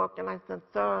 McQuilkin and I said,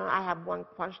 "Sir, I have one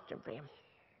question for you.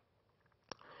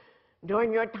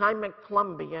 During your time at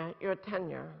Columbia, your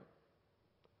tenure,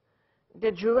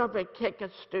 did you ever kick a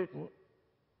student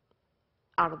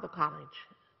out of the college?"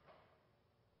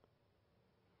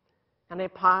 And he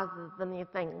pauses and he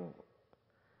thinks.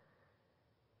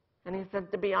 And he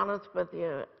said, "To be honest with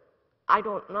you, I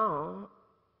don't know.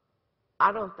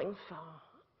 I don't think so."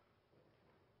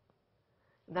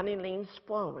 Then he leans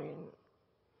forward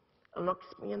and looks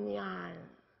me in the eye.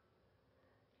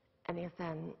 And he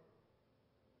said,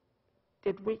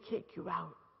 "Did we kick you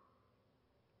out?"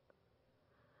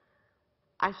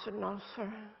 I said, "No,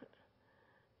 sir,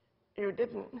 you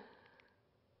didn't.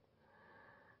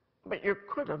 But you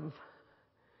could have,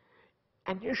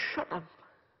 and you should have,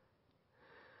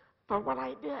 for what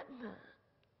I did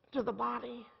to the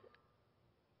body.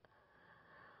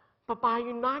 But by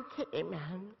you not kicking me,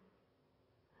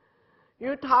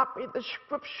 you taught me the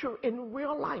scripture in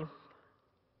real life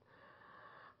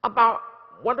about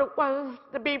what it was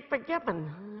to be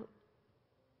forgiven,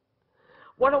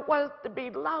 what it was to be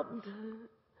loved,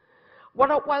 what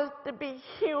it was to be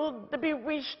healed, to be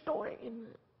restored.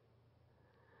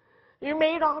 You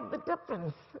made all the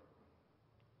difference.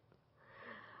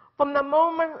 From the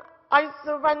moment I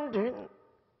surrendered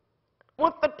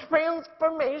with the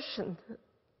transformation,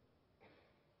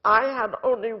 I had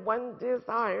only one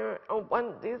desire, and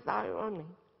one desire only,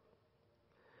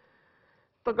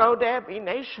 to go to every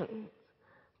nation,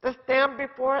 to stand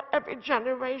before every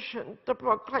generation, to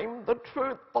proclaim the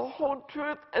truth, the whole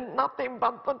truth, and nothing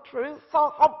but the truth.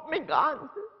 So help me, God.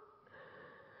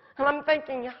 And I'm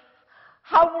thinking,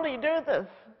 how will he do this?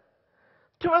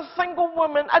 To a single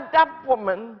woman, a deaf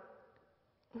woman.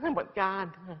 But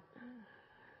God,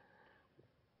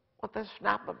 with the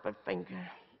snap of a finger,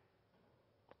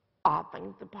 all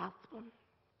things are possible.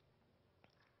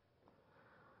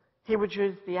 He would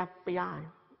use the F.B.Eye.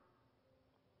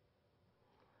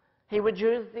 He would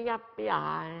use the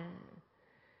F.B.Eye,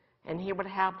 and he would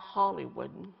have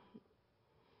Hollywood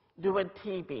do a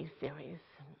TV series.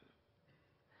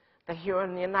 That here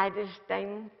in the United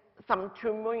States, some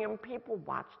 2 million people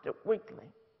watched it weekly.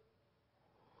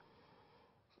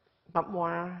 But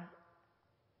more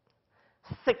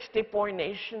 64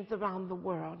 nations around the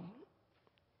world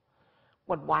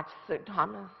would watch Sir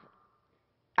Thomas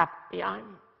F.B.Eye.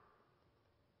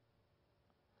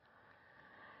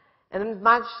 And as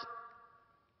much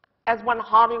as when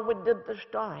Hollywood did the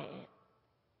story,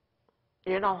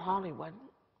 you know Hollywood,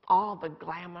 all the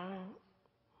glamour.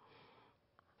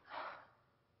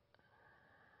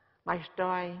 My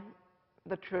story,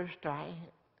 the true story,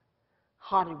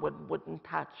 Hollywood wouldn't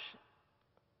touch.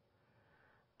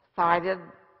 So I did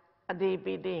a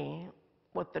DVD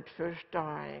with the true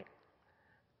story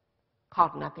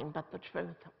called Nothing But the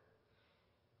Truth.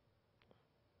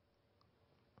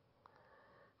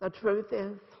 The truth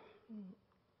is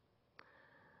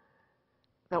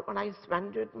that when I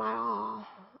surrendered my all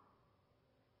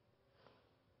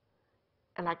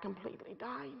and I completely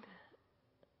died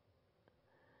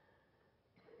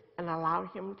and allowed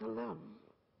him to live,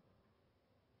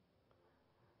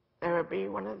 there would be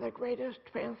one of the greatest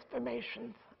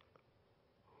transformations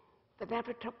that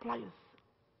ever took place.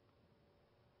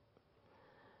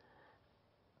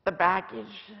 The baggage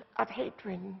of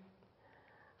hatred,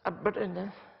 of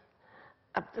bitterness,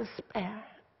 of despair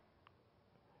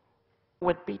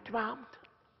would be dropped.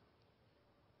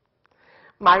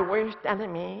 My worst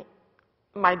enemy,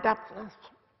 my deafness,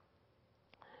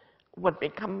 would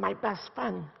become my best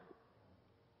friend.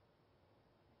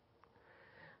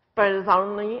 But it is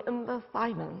only in the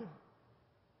silence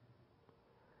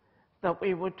that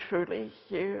we would truly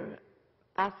hear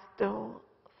that still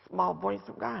small voice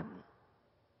of God.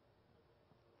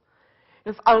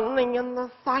 It's only in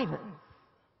the silence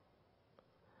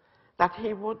that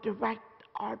he will direct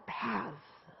our paths.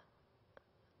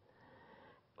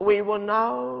 We will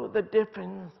know the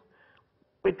difference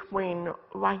between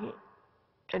right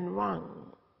and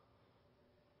wrong.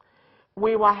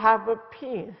 We will have a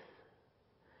peace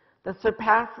that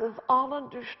surpasses all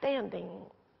understanding,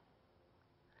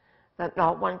 that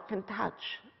no one can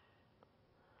touch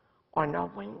or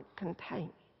no one can take.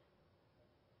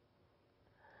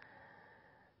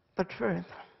 The truth.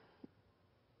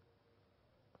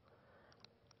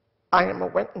 I am a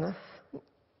witness.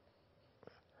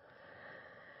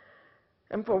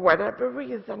 And for whatever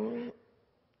reason,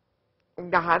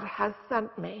 God has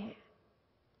sent me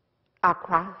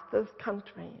across this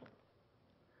country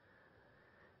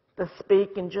to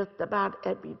speak in just about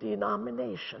every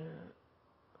denomination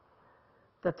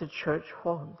that the church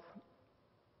holds.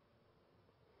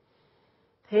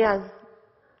 He has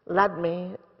led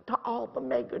me to all the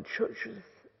mega churches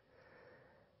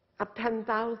of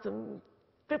 10,000,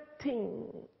 15,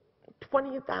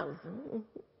 20,000.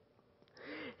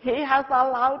 He has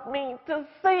allowed me to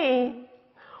see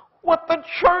what the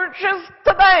church is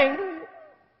today.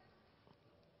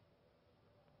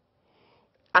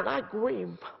 And I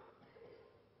grieve.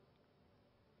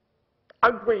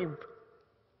 I grieve.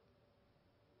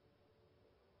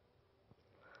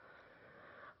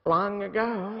 Long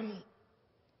ago,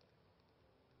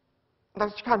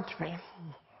 this country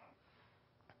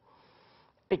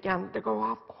began to go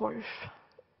off course.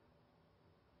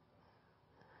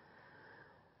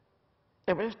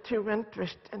 It was too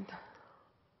interested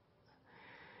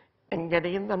in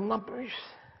getting the numbers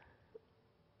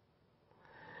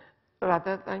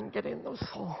rather than getting the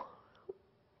soul.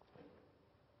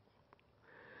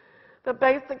 But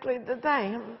basically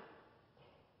today,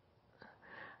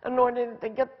 in order to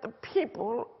get the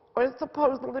people, or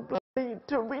supposedly believed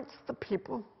to reach the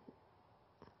people,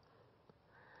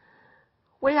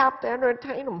 we have to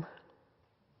entertain them.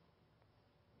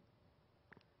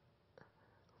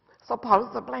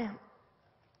 Supposedly,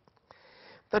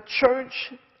 the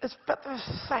church is for the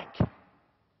sick,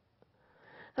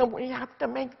 and we have to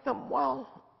make them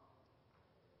well.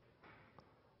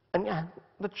 And yet,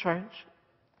 the church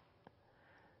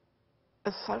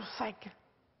is so sick.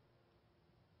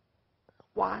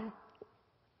 Why?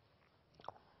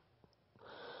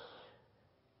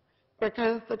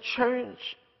 Because the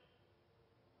church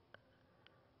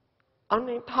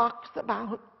only talks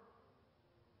about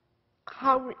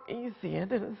how easy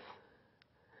it is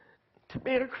to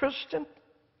be a Christian.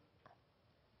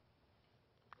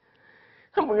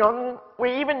 And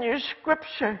we even use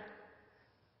Scripture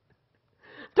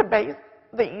to base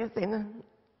the easiness.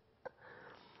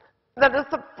 That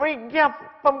it's a free gift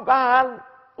from God.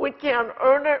 We can't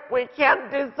earn it. We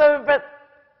can't deserve it.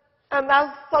 And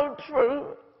that's so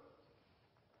true.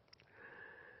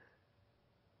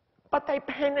 But they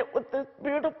paint it with this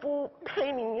beautiful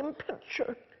painting and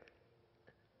picture.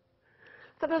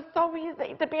 That it's so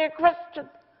easy to be a Christian.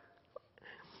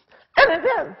 And it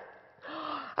is.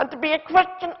 And to be a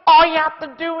Christian, all you have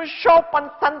to do is show up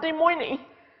on Sunday morning.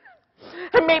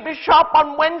 And maybe show up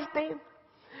on Wednesday.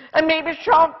 And maybe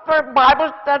show up for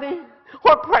Bible study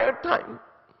or prayer time.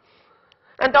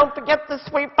 And don't forget the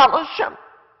sweet fellowship.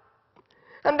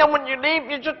 And then when you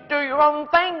leave, you just do your own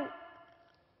thing.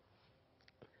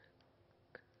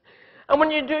 And when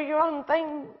you do your own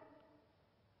thing,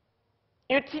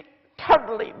 you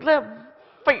totally live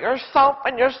for yourself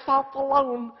and yourself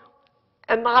alone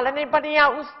and not anybody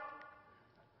else.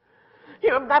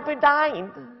 You have never died.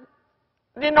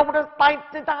 Do you know what it's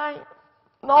like to die?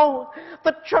 No,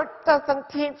 the church doesn't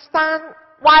teach that.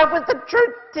 Why would the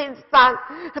church teach that?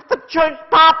 If the church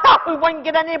popped up, we wouldn't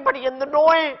get anybody in the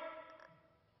door.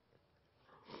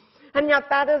 And yet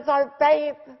that is our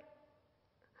faith.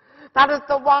 That is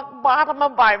the rock bottom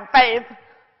of our faith.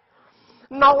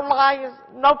 No lies,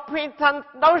 no pretense,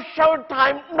 no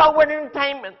showtime, no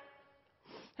entertainment.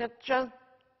 It's just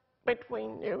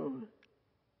between you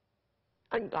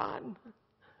and God.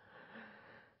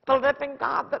 The living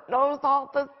God that knows all,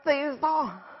 that sees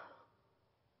all.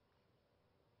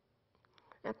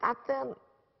 And that's it.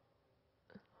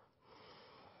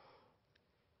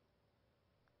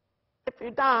 If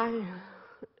you die,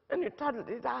 and you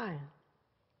totally die,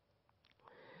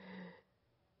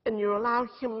 and you allow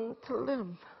Him to live,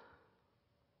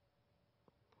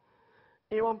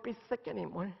 you won't be sick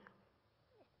anymore.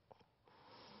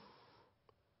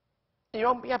 You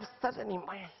won't be upset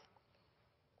anymore.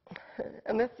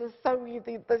 And this is so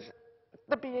easy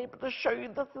to be able to show you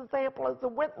this example as a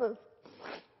witness.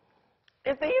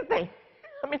 It's easy.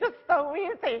 I mean, it's so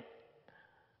easy.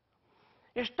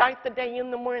 You start the day in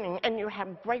the morning and you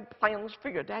have great plans for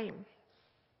your day.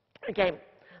 Okay,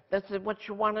 this is what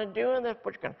you want to do, and this is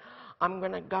what you're going to. I'm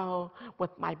going to go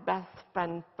with my best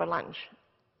friend for lunch.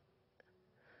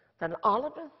 Then all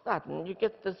of a sudden, you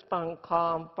get this phone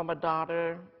call from a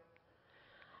daughter.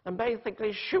 And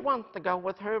basically, she wants to go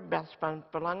with her best friend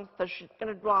for lunch, so she's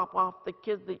going to drop off the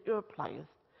kids at your place.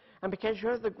 And because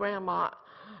you're the grandma,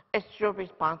 it's your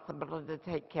responsibility to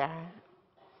take care.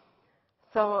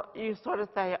 So you sort of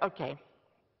say, okay,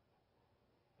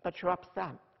 but you're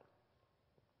upset.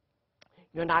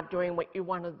 You're not doing what you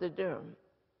wanted to do.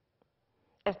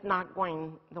 It's not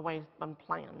going the way it's been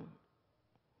planned.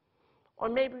 Or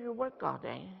maybe you work all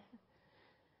day.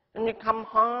 And you come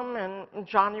home and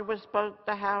Johnny was supposed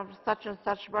to have such and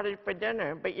such ready for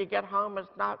dinner, but you get home, it's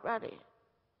not ready.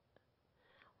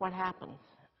 What happens?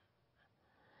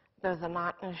 There's a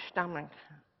knot in your stomach.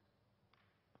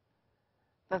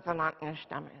 There's a knot in your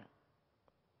stomach.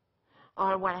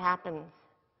 Or what happens?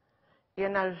 Your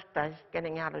nose starts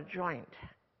getting out of joint.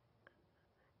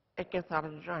 It gets out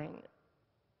of joint.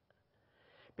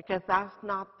 Because that's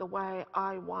not the way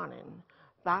I wanted.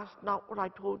 That's not what I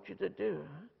told you to do.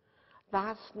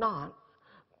 That's not.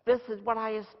 This is what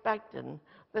I expected.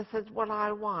 This is what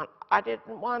I want. I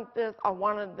didn't want this. I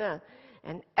wanted this.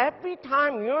 And every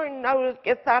time your nose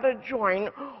gets out of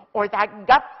joint or that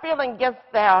gut feeling gets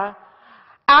there,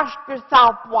 ask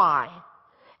yourself why.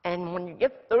 And when you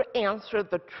get the answer,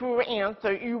 the true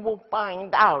answer, you will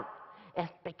find out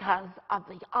it's because of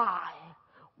the I,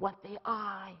 what the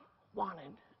I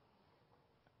wanted.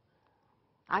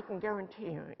 I can guarantee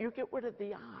you, you get rid of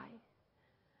the I.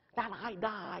 That I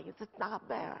dies, it's not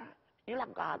there. You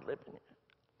let God live in it.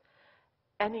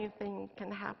 Anything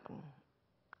can happen.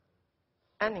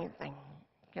 Anything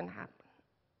can happen.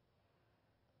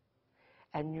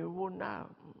 And you will know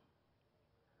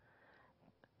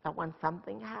that when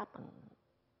something happens,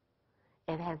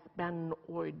 it has been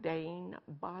ordained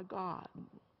by God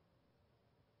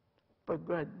for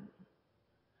good.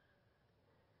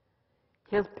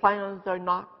 His plans are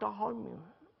not to harm you.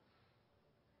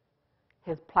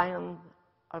 His plans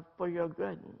are for your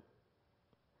good.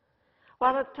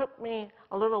 Well, it took me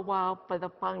a little while for the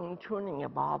fine-tuning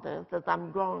of all this as I'm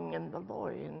growing in the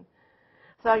Lord. And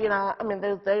So, I mean,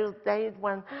 there's those days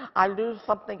when I lose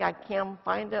something, I can't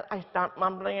find it, I start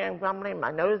mumbling and grumbling,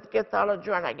 my nose gets out of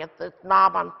joint, I get this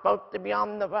knob, I'm supposed to be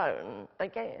on the road,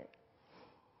 okay?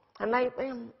 And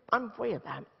lately, I'm free of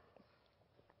that.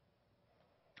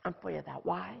 I'm free of that.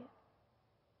 Why?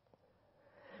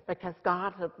 Because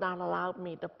God has not allowed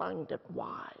me to find it.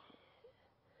 Why?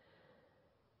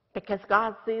 Because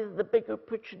God sees the bigger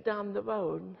picture down the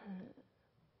road.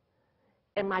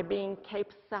 Am I being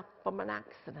kept safe from an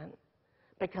accident?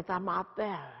 Because I'm out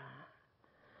there.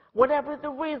 Whatever the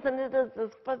reason it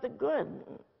is for the good.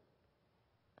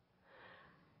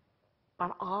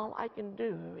 But all I can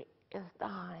do is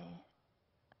die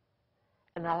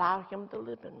and allow Him to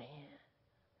live in me.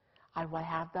 I will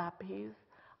have that peace.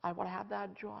 I will have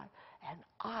that joy. And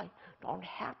I don't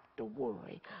have to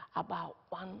worry about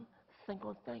one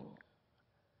single thing.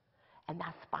 And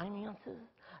that's finances,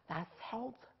 that's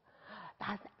health,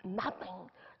 that's nothing,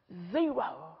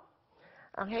 zero.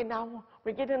 Okay, now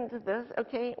we get into this,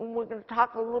 okay, and we're going to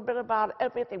talk a little bit about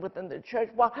everything within the church.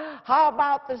 Well, how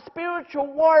about the spiritual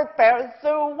warfare?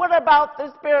 So what about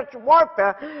the spiritual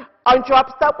warfare? Aren't you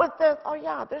upset with this? Oh,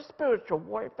 yeah, there's spiritual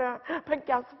warfare. But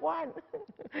guess what?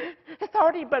 It's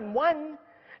already been won.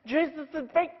 Jesus is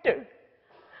victor.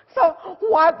 So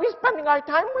why are we spending our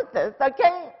time with this,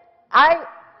 okay?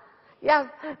 Yes,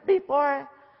 before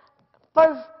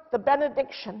first the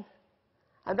benediction,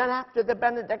 and then after the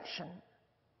benediction,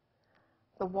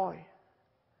 the war.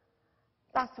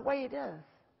 That's the way it is.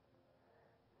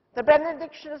 The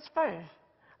benediction is first.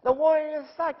 The war is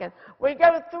second. We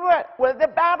go through it with the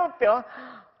battlefield.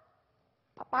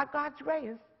 But by God's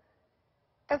grace,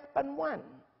 it's been won.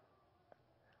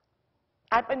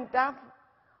 I've been deaf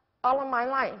all of my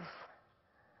life.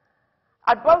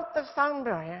 I broke the sound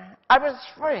barrier. I was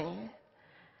free.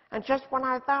 And just when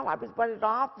I thought I was ready to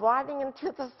off, riding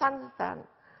into the sunset,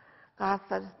 God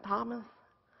said, Thomas,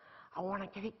 I want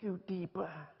to take you deeper.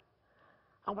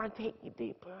 I want to take you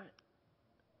deeper.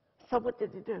 So what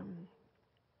did He do?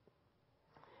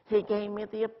 He gave me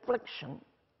the affliction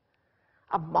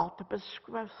of multiple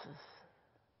sclerosis.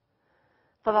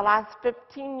 For the last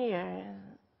 15 years,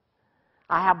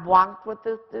 I have walked with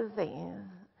this disease,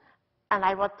 and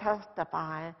I will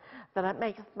testify that it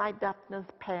makes my deafness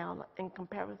pale in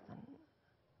comparison.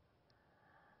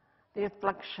 The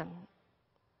affliction,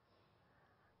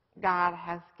 God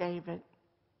has gave it.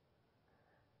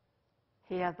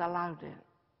 He has allowed it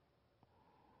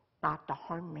not to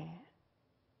harm me,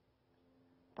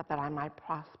 but that I might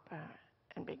prosper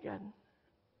and be good.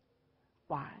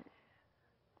 Why?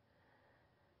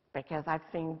 Because I've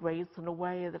seen grace in a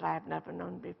way that I have never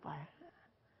known before.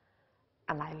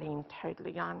 And I lean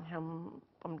totally on Him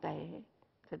from day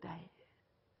to day.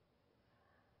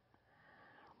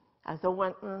 As a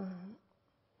witness,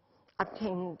 I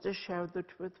came to share the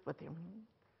truth with Him.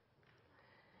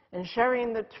 In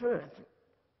sharing the truth,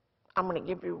 I'm going to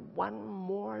give you one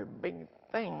more big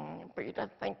thing for you to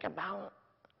think about,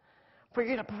 for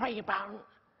you to pray about,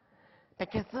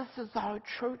 because this is our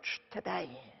church today.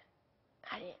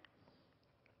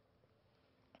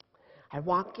 I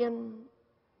walk in,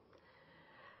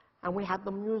 and we have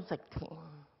the music team.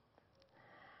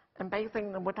 And basically,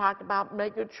 we're talking about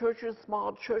mega churches,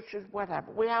 small churches,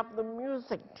 whatever. We have the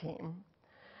music team.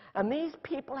 And these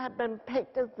people have been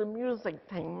picked as the music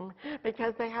team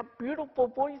because they have beautiful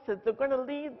voices. They're going to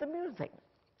lead the music.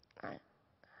 Right?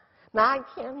 Now, I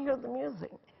can't hear the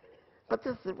music, but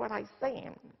this is what I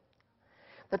sing.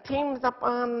 The team's up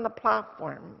on the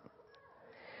platform,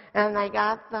 and they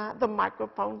got the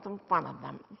microphones in front of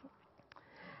them.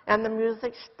 And the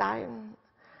music's starting,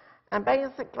 and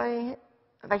basically,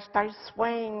 they start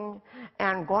swaying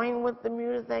and going with the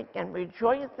music and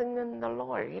rejoicing in the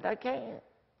Lord, okay?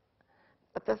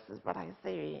 But this is what I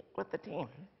see with the team,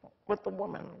 with the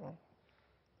woman.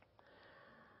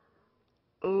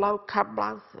 Low-cut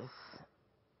blouses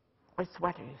or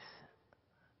sweaters,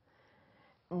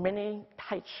 mini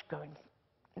tight skirts,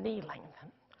 knee length,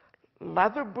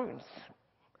 leather boots,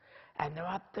 and they're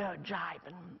up there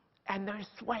jiving, and they're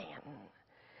swaying.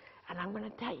 And I'm going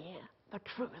to tell you the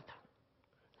truth.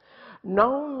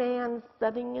 No man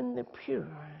sitting in the pew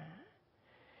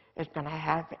is going to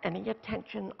have any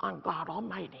attention on God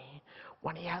Almighty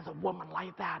when he has a woman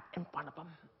like that in front of him.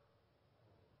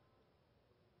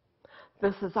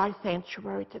 This is our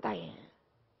sanctuary today.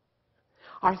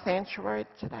 Our sanctuary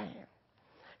today.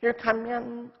 You come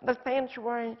in, the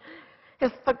sanctuary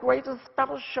is the greatest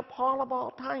fellowship hall of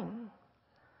all time.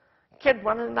 Kids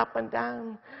running up and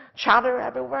down, chatter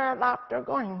everywhere, laughter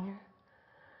going.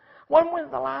 When was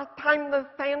the last time the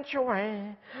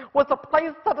sanctuary was a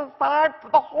place set aside for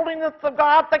the holiness of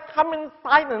God to come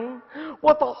inside Him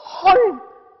with a heart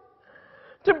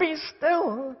to be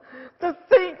still, to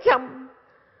seek Him,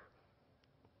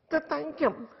 to thank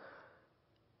Him?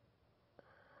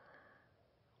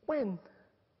 When?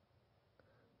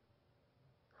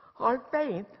 Our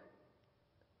faith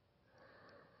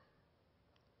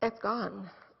is gone.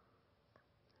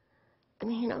 And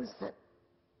He knows it.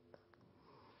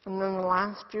 And in the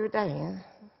last few days,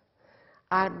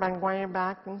 I've been going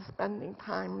back and spending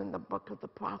time in the book of the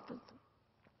prophets.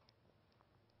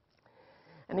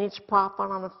 And each prophet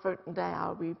on a certain day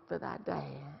I'll read for that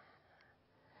day.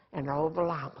 And it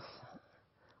overlaps.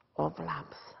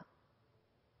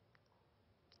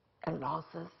 And all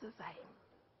says the same.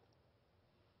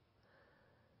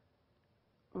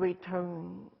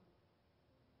 Return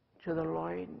to the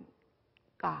Lord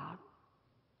God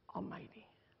Almighty.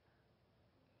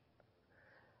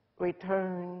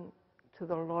 Return to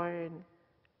the Lord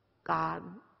God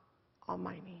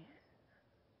Almighty.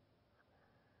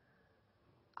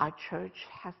 Our church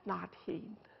has not heeded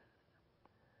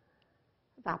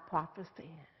that prophecy.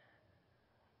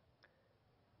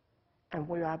 And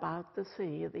we are about to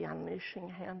see the unleashing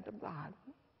hand of God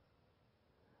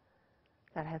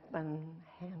that has been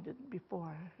handed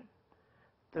before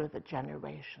through the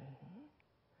generation.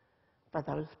 For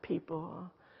those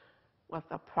people with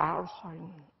a proud heart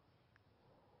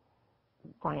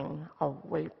going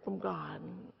away from God,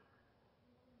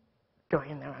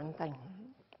 doing their own thing.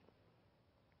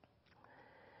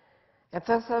 And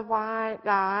this is why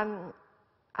God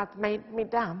has made me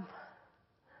dumb,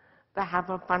 to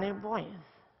have a funny voice,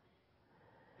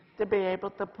 to be able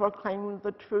to proclaim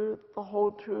the truth, the whole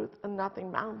truth, and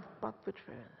nothing else but the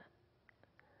truth.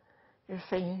 You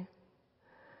see,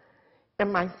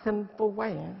 in my sinful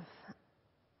ways,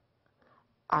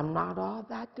 I'm not all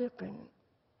that different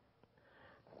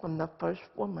from the first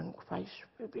woman Christ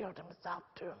revealed Himself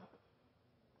to.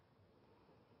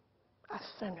 A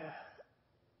sinner,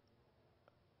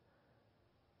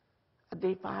 a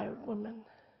defiled woman.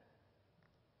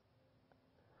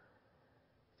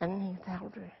 And He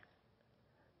told her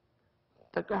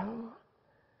to go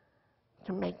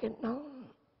to make it known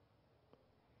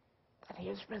that He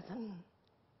is risen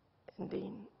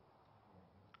indeed.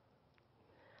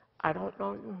 I don't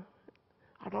know you.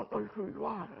 I don't know who you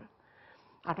are.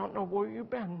 I don't know where you've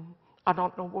been. I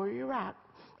don't know where you're at.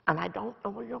 And I don't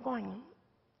know where you're going.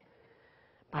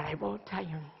 But I will tell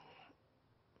you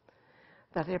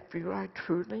that if you are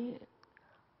truly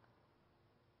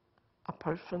a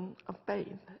person of faith,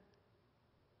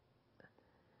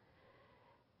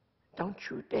 don't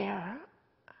you dare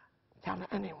tell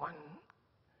anyone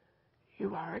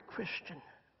you are a Christian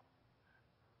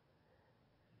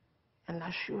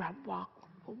unless you have walked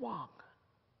the walk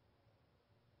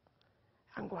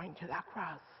and going to that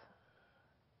cross.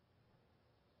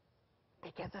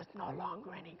 Because it's no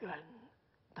longer any good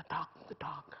to talk the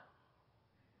talk.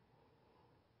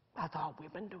 That's all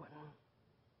we've been doing.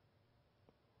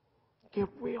 Get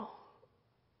real.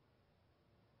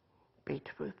 Be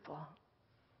truthful.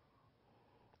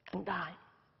 And die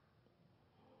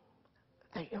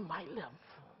that you might live.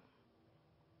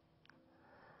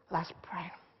 Let's pray.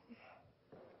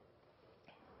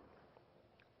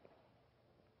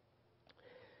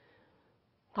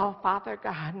 Oh, Father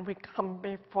God, we come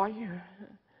before you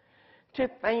to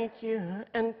thank you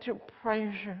and to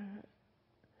praise you.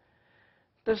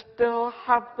 To still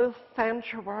have this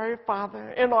sanctuary, Father,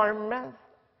 in our midst.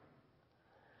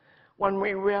 When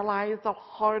we realize the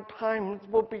hard times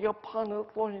will be upon us,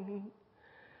 Lord.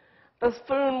 That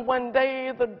soon one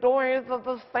day the doors of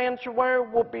the sanctuary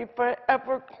will be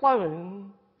forever closed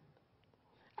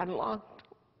and locked.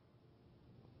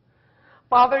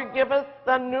 Father, give us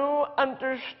the new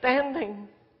understanding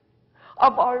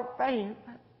of our faith,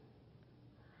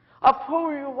 of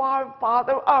who you are,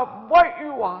 Father, of what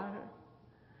you are,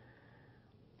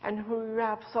 and who you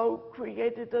have so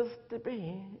created us to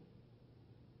be.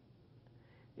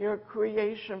 Your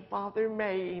creation, Father,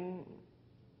 made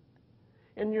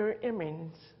in your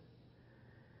image,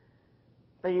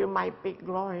 that you might be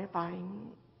glorified,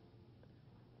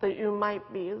 that you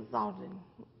might be exalted,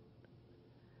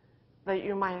 that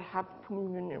you might have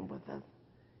communion with us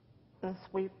in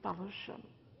sweet fellowship.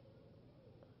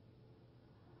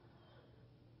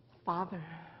 Father,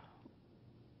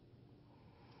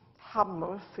 have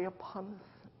mercy upon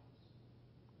us,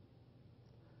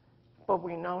 for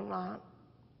we know not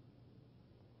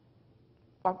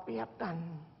what we have done.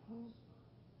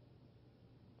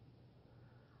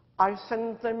 Our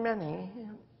sins are many,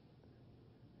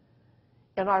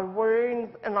 in our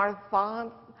words, in our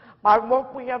thoughts, by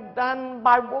what we have done,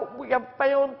 by what we have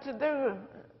failed to do.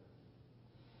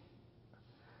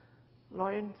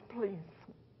 Lord, please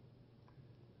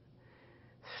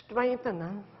strengthen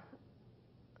us.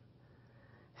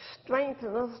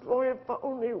 Strengthen us, Lord, for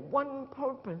only one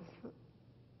purpose.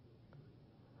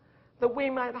 That we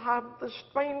might have the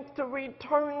strength to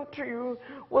return to you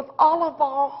with all of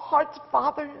our hearts,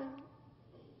 Father.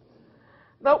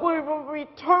 That we will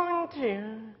return to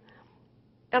you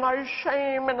in our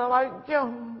shame and in our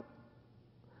guilt.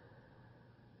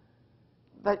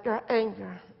 That your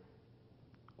anger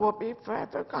will be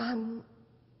forever gone.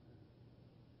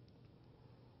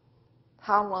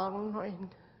 How long, Lord,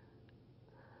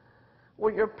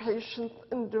 will your patience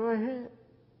endure?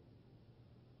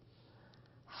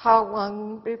 How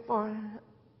long before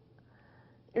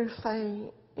you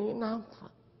say enough?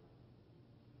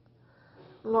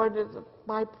 Lord, it is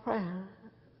my prayer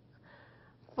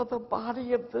for the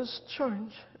body of this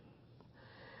church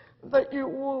that you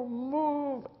will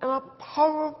move in a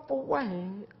powerful way,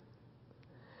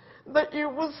 that you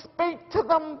will speak to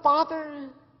them, Father,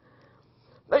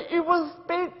 that you will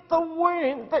speak the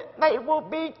word, that they will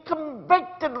be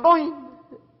convicted, Lord,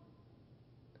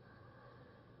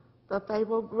 that they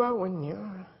will grow in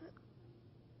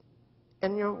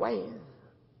your ways.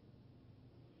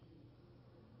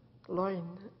 Lord,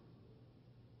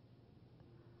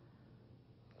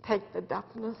 take the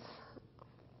deafness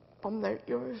from their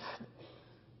ears.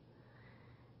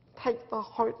 Take the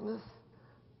hardness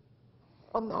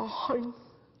from their hearts.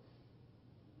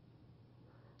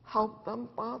 Help them,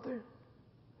 Father,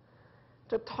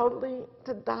 to totally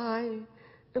die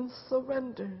and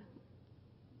surrender.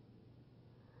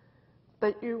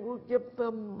 That you will give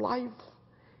them life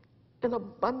in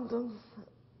abundance.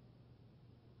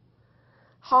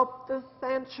 Help this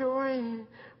sanctuary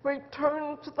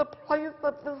return to the place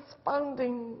of its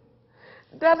founding,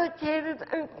 dedicated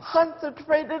and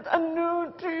concentrated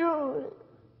anew to you.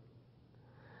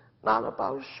 Not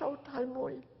about showtime,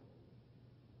 Lord.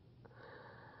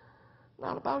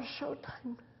 Not about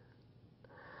showtime.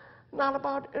 Not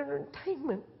about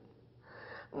entertainment.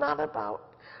 Not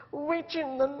about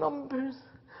reaching the numbers,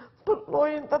 but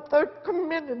Lord, that they're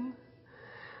committed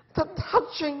to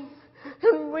touching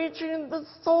and reaching the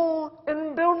soul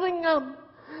and building up,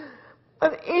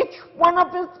 that each one of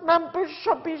its members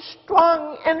shall be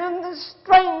strong, and in the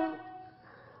strength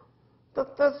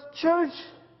that this church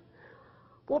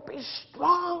will be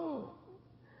strong.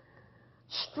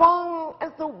 Strong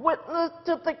as a witness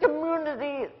to the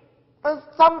community that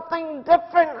something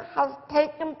different has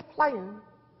taken place.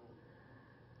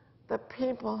 The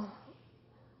people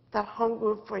that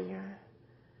hunger for you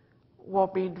will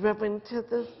be driven to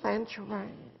the sanctuary.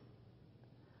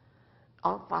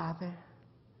 Oh, Father,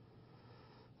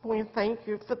 we thank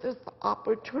you for this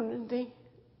opportunity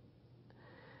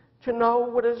to know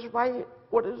what is right,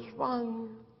 what is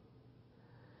wrong.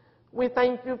 We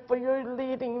thank you for your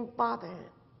leading, Father,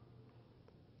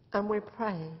 and we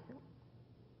pray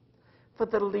for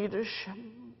the leadership.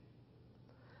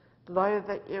 Lord,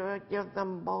 that you will give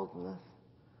them boldness,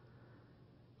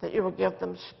 that you will give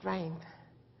them strength,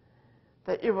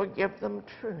 that you will give them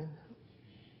truth,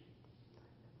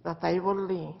 that they will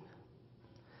lead,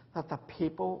 that the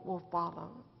people will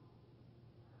follow,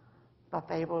 that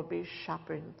they will be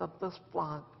shepherds of this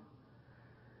flock,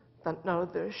 that know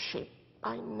their sheep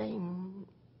by name,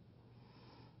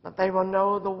 that they will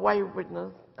know the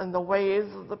waywardness and the ways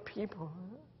of the people,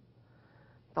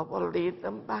 that will lead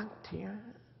them back to you.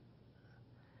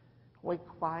 We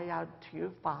cry out to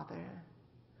you, Father,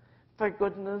 for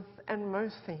goodness and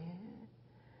mercy.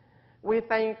 We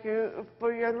thank you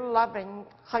for your loving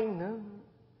kindness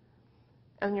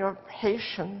and your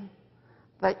patience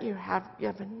that you have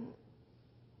given.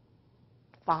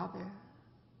 Father,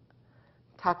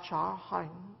 touch our heart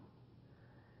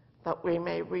that we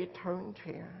may return to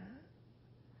you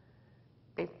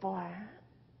before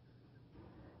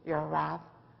your wrath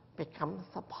becomes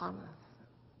upon us.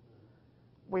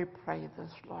 We pray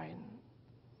this, Lord.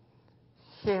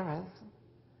 Hear us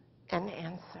and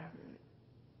answer.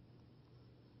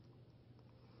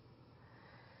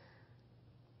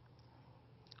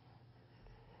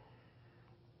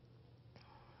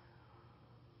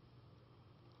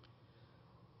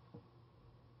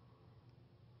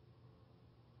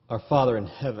 Our Father in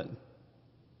heaven,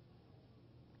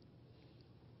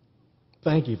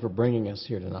 thank you for bringing us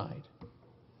here tonight.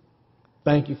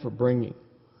 Thank you for bringing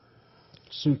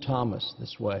Sue Thomas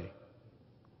this way.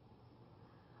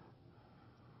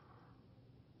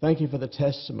 Thank you for the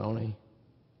testimony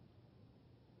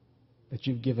that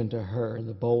you've given to her and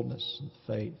the boldness and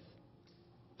faith.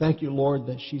 Thank you, Lord,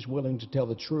 that she's willing to tell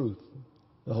the truth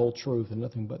the whole truth, and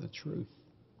nothing but the truth.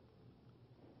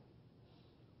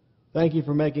 Thank you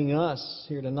for making us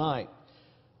here tonight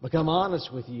become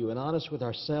honest with you and honest with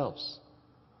ourselves.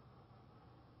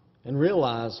 And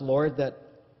realize, Lord, that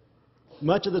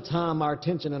much of the time our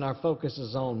attention and our focus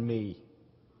is on me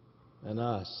and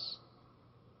us.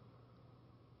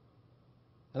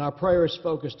 And our prayer is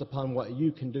focused upon what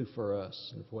you can do for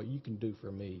us and what you can do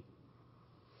for me,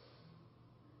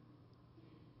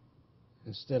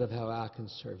 instead of how I can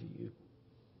serve you.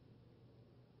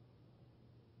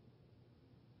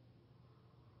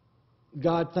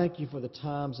 God, thank you for the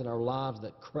times in our lives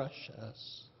that crush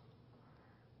us.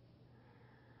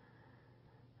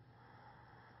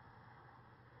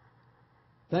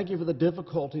 Thank you for the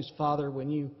difficulties, Father, when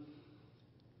you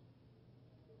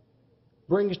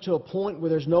bring us to a point where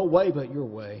there's no way but your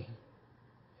way.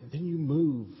 And then you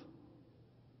move.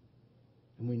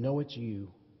 And we know it's you.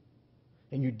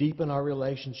 And you deepen our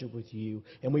relationship with you.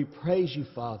 And we praise you,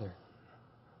 Father.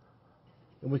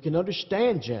 And we can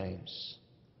understand James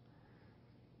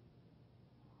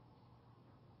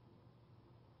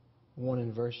 1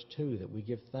 in verse 2, that we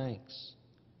give thanks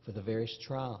for the various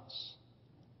trials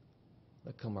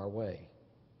that come our way.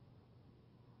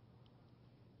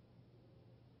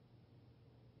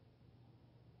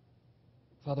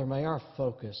 Father, may our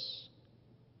focus,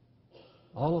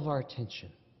 all of our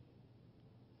attention,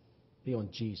 be on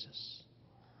Jesus,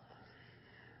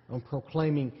 on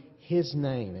proclaiming His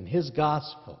name and His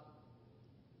gospel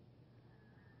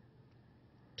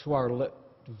to our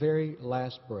very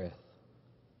last breath.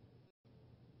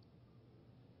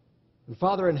 And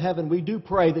Father in heaven, we do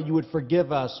pray that you would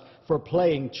forgive us for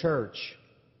playing church.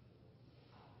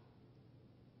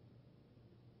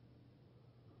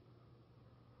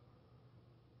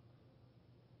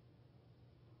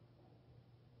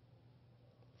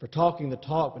 For talking the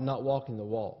talk but not walking the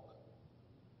walk.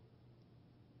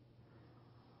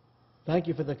 Thank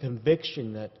you for the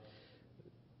conviction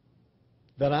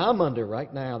that I'm under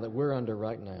right now, that we're under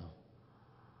right now.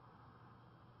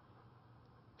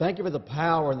 Thank you for the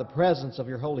power and the presence of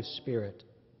your Holy Spirit.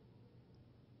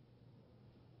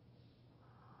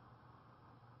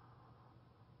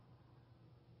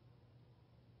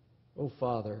 Oh,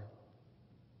 Father,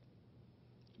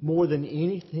 more than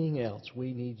anything else,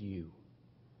 we need you.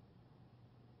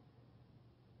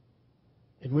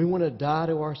 And we want to die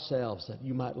to ourselves that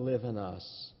you might live in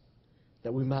us,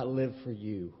 that we might live for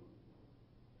you,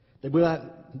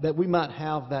 that we might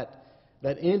have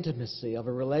that intimacy of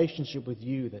a relationship with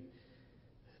you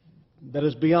that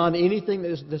is beyond anything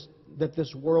that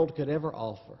this world could ever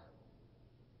offer,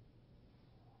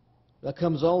 that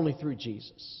comes only through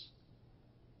Jesus.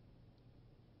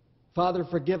 Father,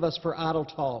 forgive us for idle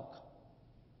talk.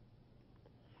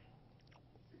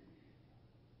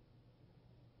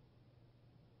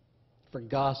 For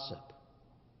gossip.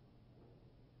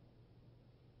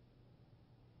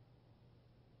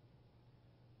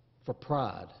 For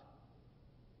pride.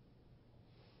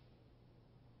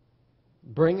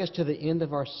 Bring us to the end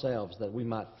of ourselves that we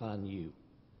might find you.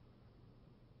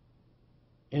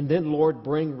 And then, Lord,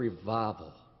 bring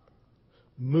revival.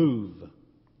 Move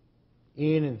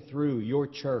in and through your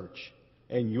church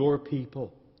and your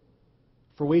people.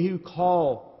 For we who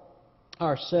call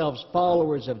ourselves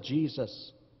followers of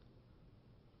Jesus,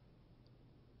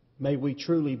 may we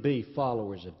truly be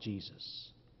followers of Jesus.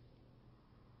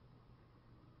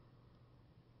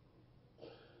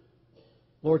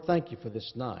 Lord, thank you for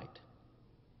this night.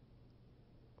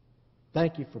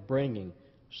 Thank you for bringing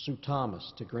Sue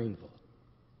Thomas to Greenville,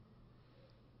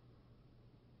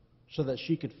 so that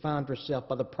she could find herself,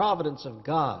 by the providence of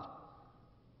God,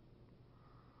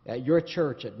 at your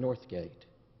church at Northgate.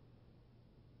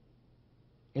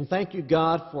 And thank you,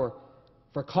 God, for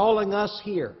calling us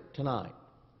here tonight,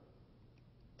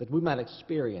 that we might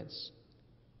experience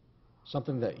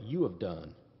something that you have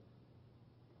done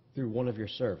through one of your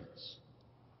servants.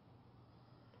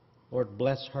 Lord,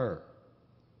 bless her.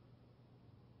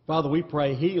 Father, we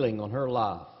pray healing on her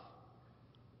life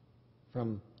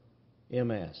from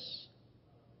MS.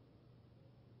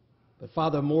 But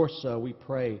Father, more so, we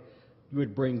pray you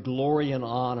would bring glory and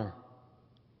honor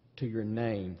to your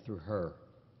name through her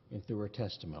and through her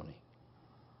testimony.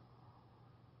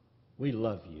 We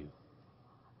love you.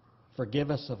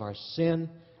 Forgive us of our sin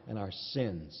and our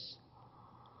sins.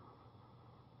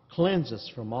 Cleanse us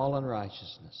from all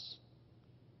unrighteousness.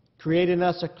 Create in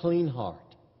us a clean heart,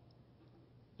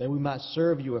 that we might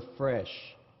serve you afresh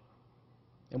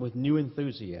and with new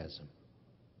enthusiasm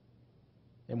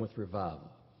and with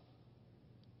revival.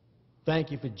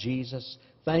 Thank you for Jesus.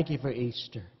 Thank you for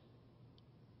Easter.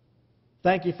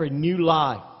 Thank you for new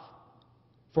life,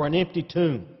 for an empty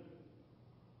tomb.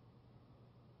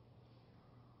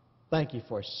 Thank you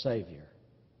for a Savior.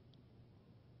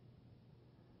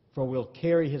 For we'll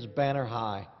carry His banner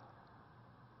high.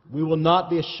 We will not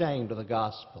be ashamed of the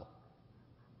gospel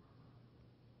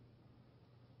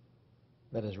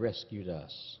that has rescued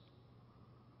us.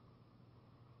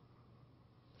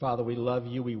 Father, we love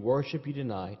you. We worship you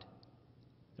tonight.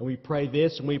 And we pray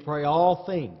this and we pray all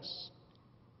things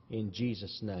in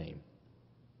Jesus' name.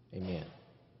 Amen.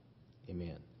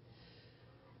 Amen.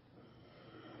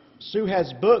 Sue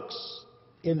has books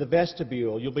in the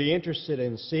vestibule. You'll be interested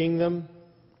in seeing them,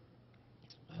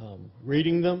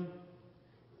 reading them,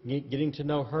 getting to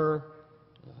know her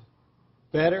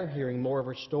better, hearing more of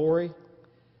her story.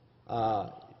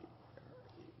 The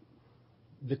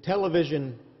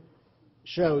television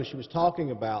show she was talking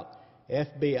about,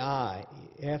 F.B.Eye,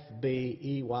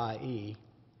 F.B.E.Y.E.,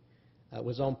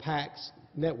 was on PAX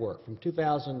Network from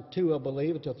 2002, I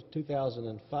believe, until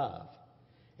 2005.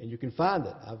 And you can find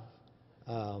it.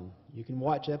 You can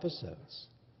watch episodes.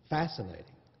 Fascinating.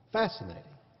 Fascinating.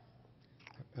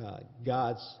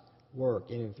 God's work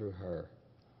in and through her.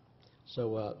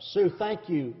 So, Sue, thank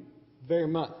you very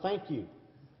much. Thank you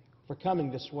for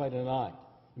coming this way tonight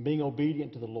and being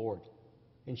obedient to the Lord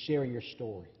and sharing your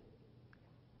story.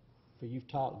 For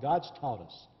God's taught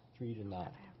us through you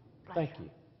tonight. Thank you.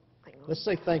 Let's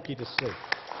say thank you to Sue.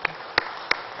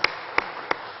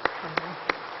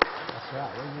 That's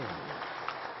right. Amen.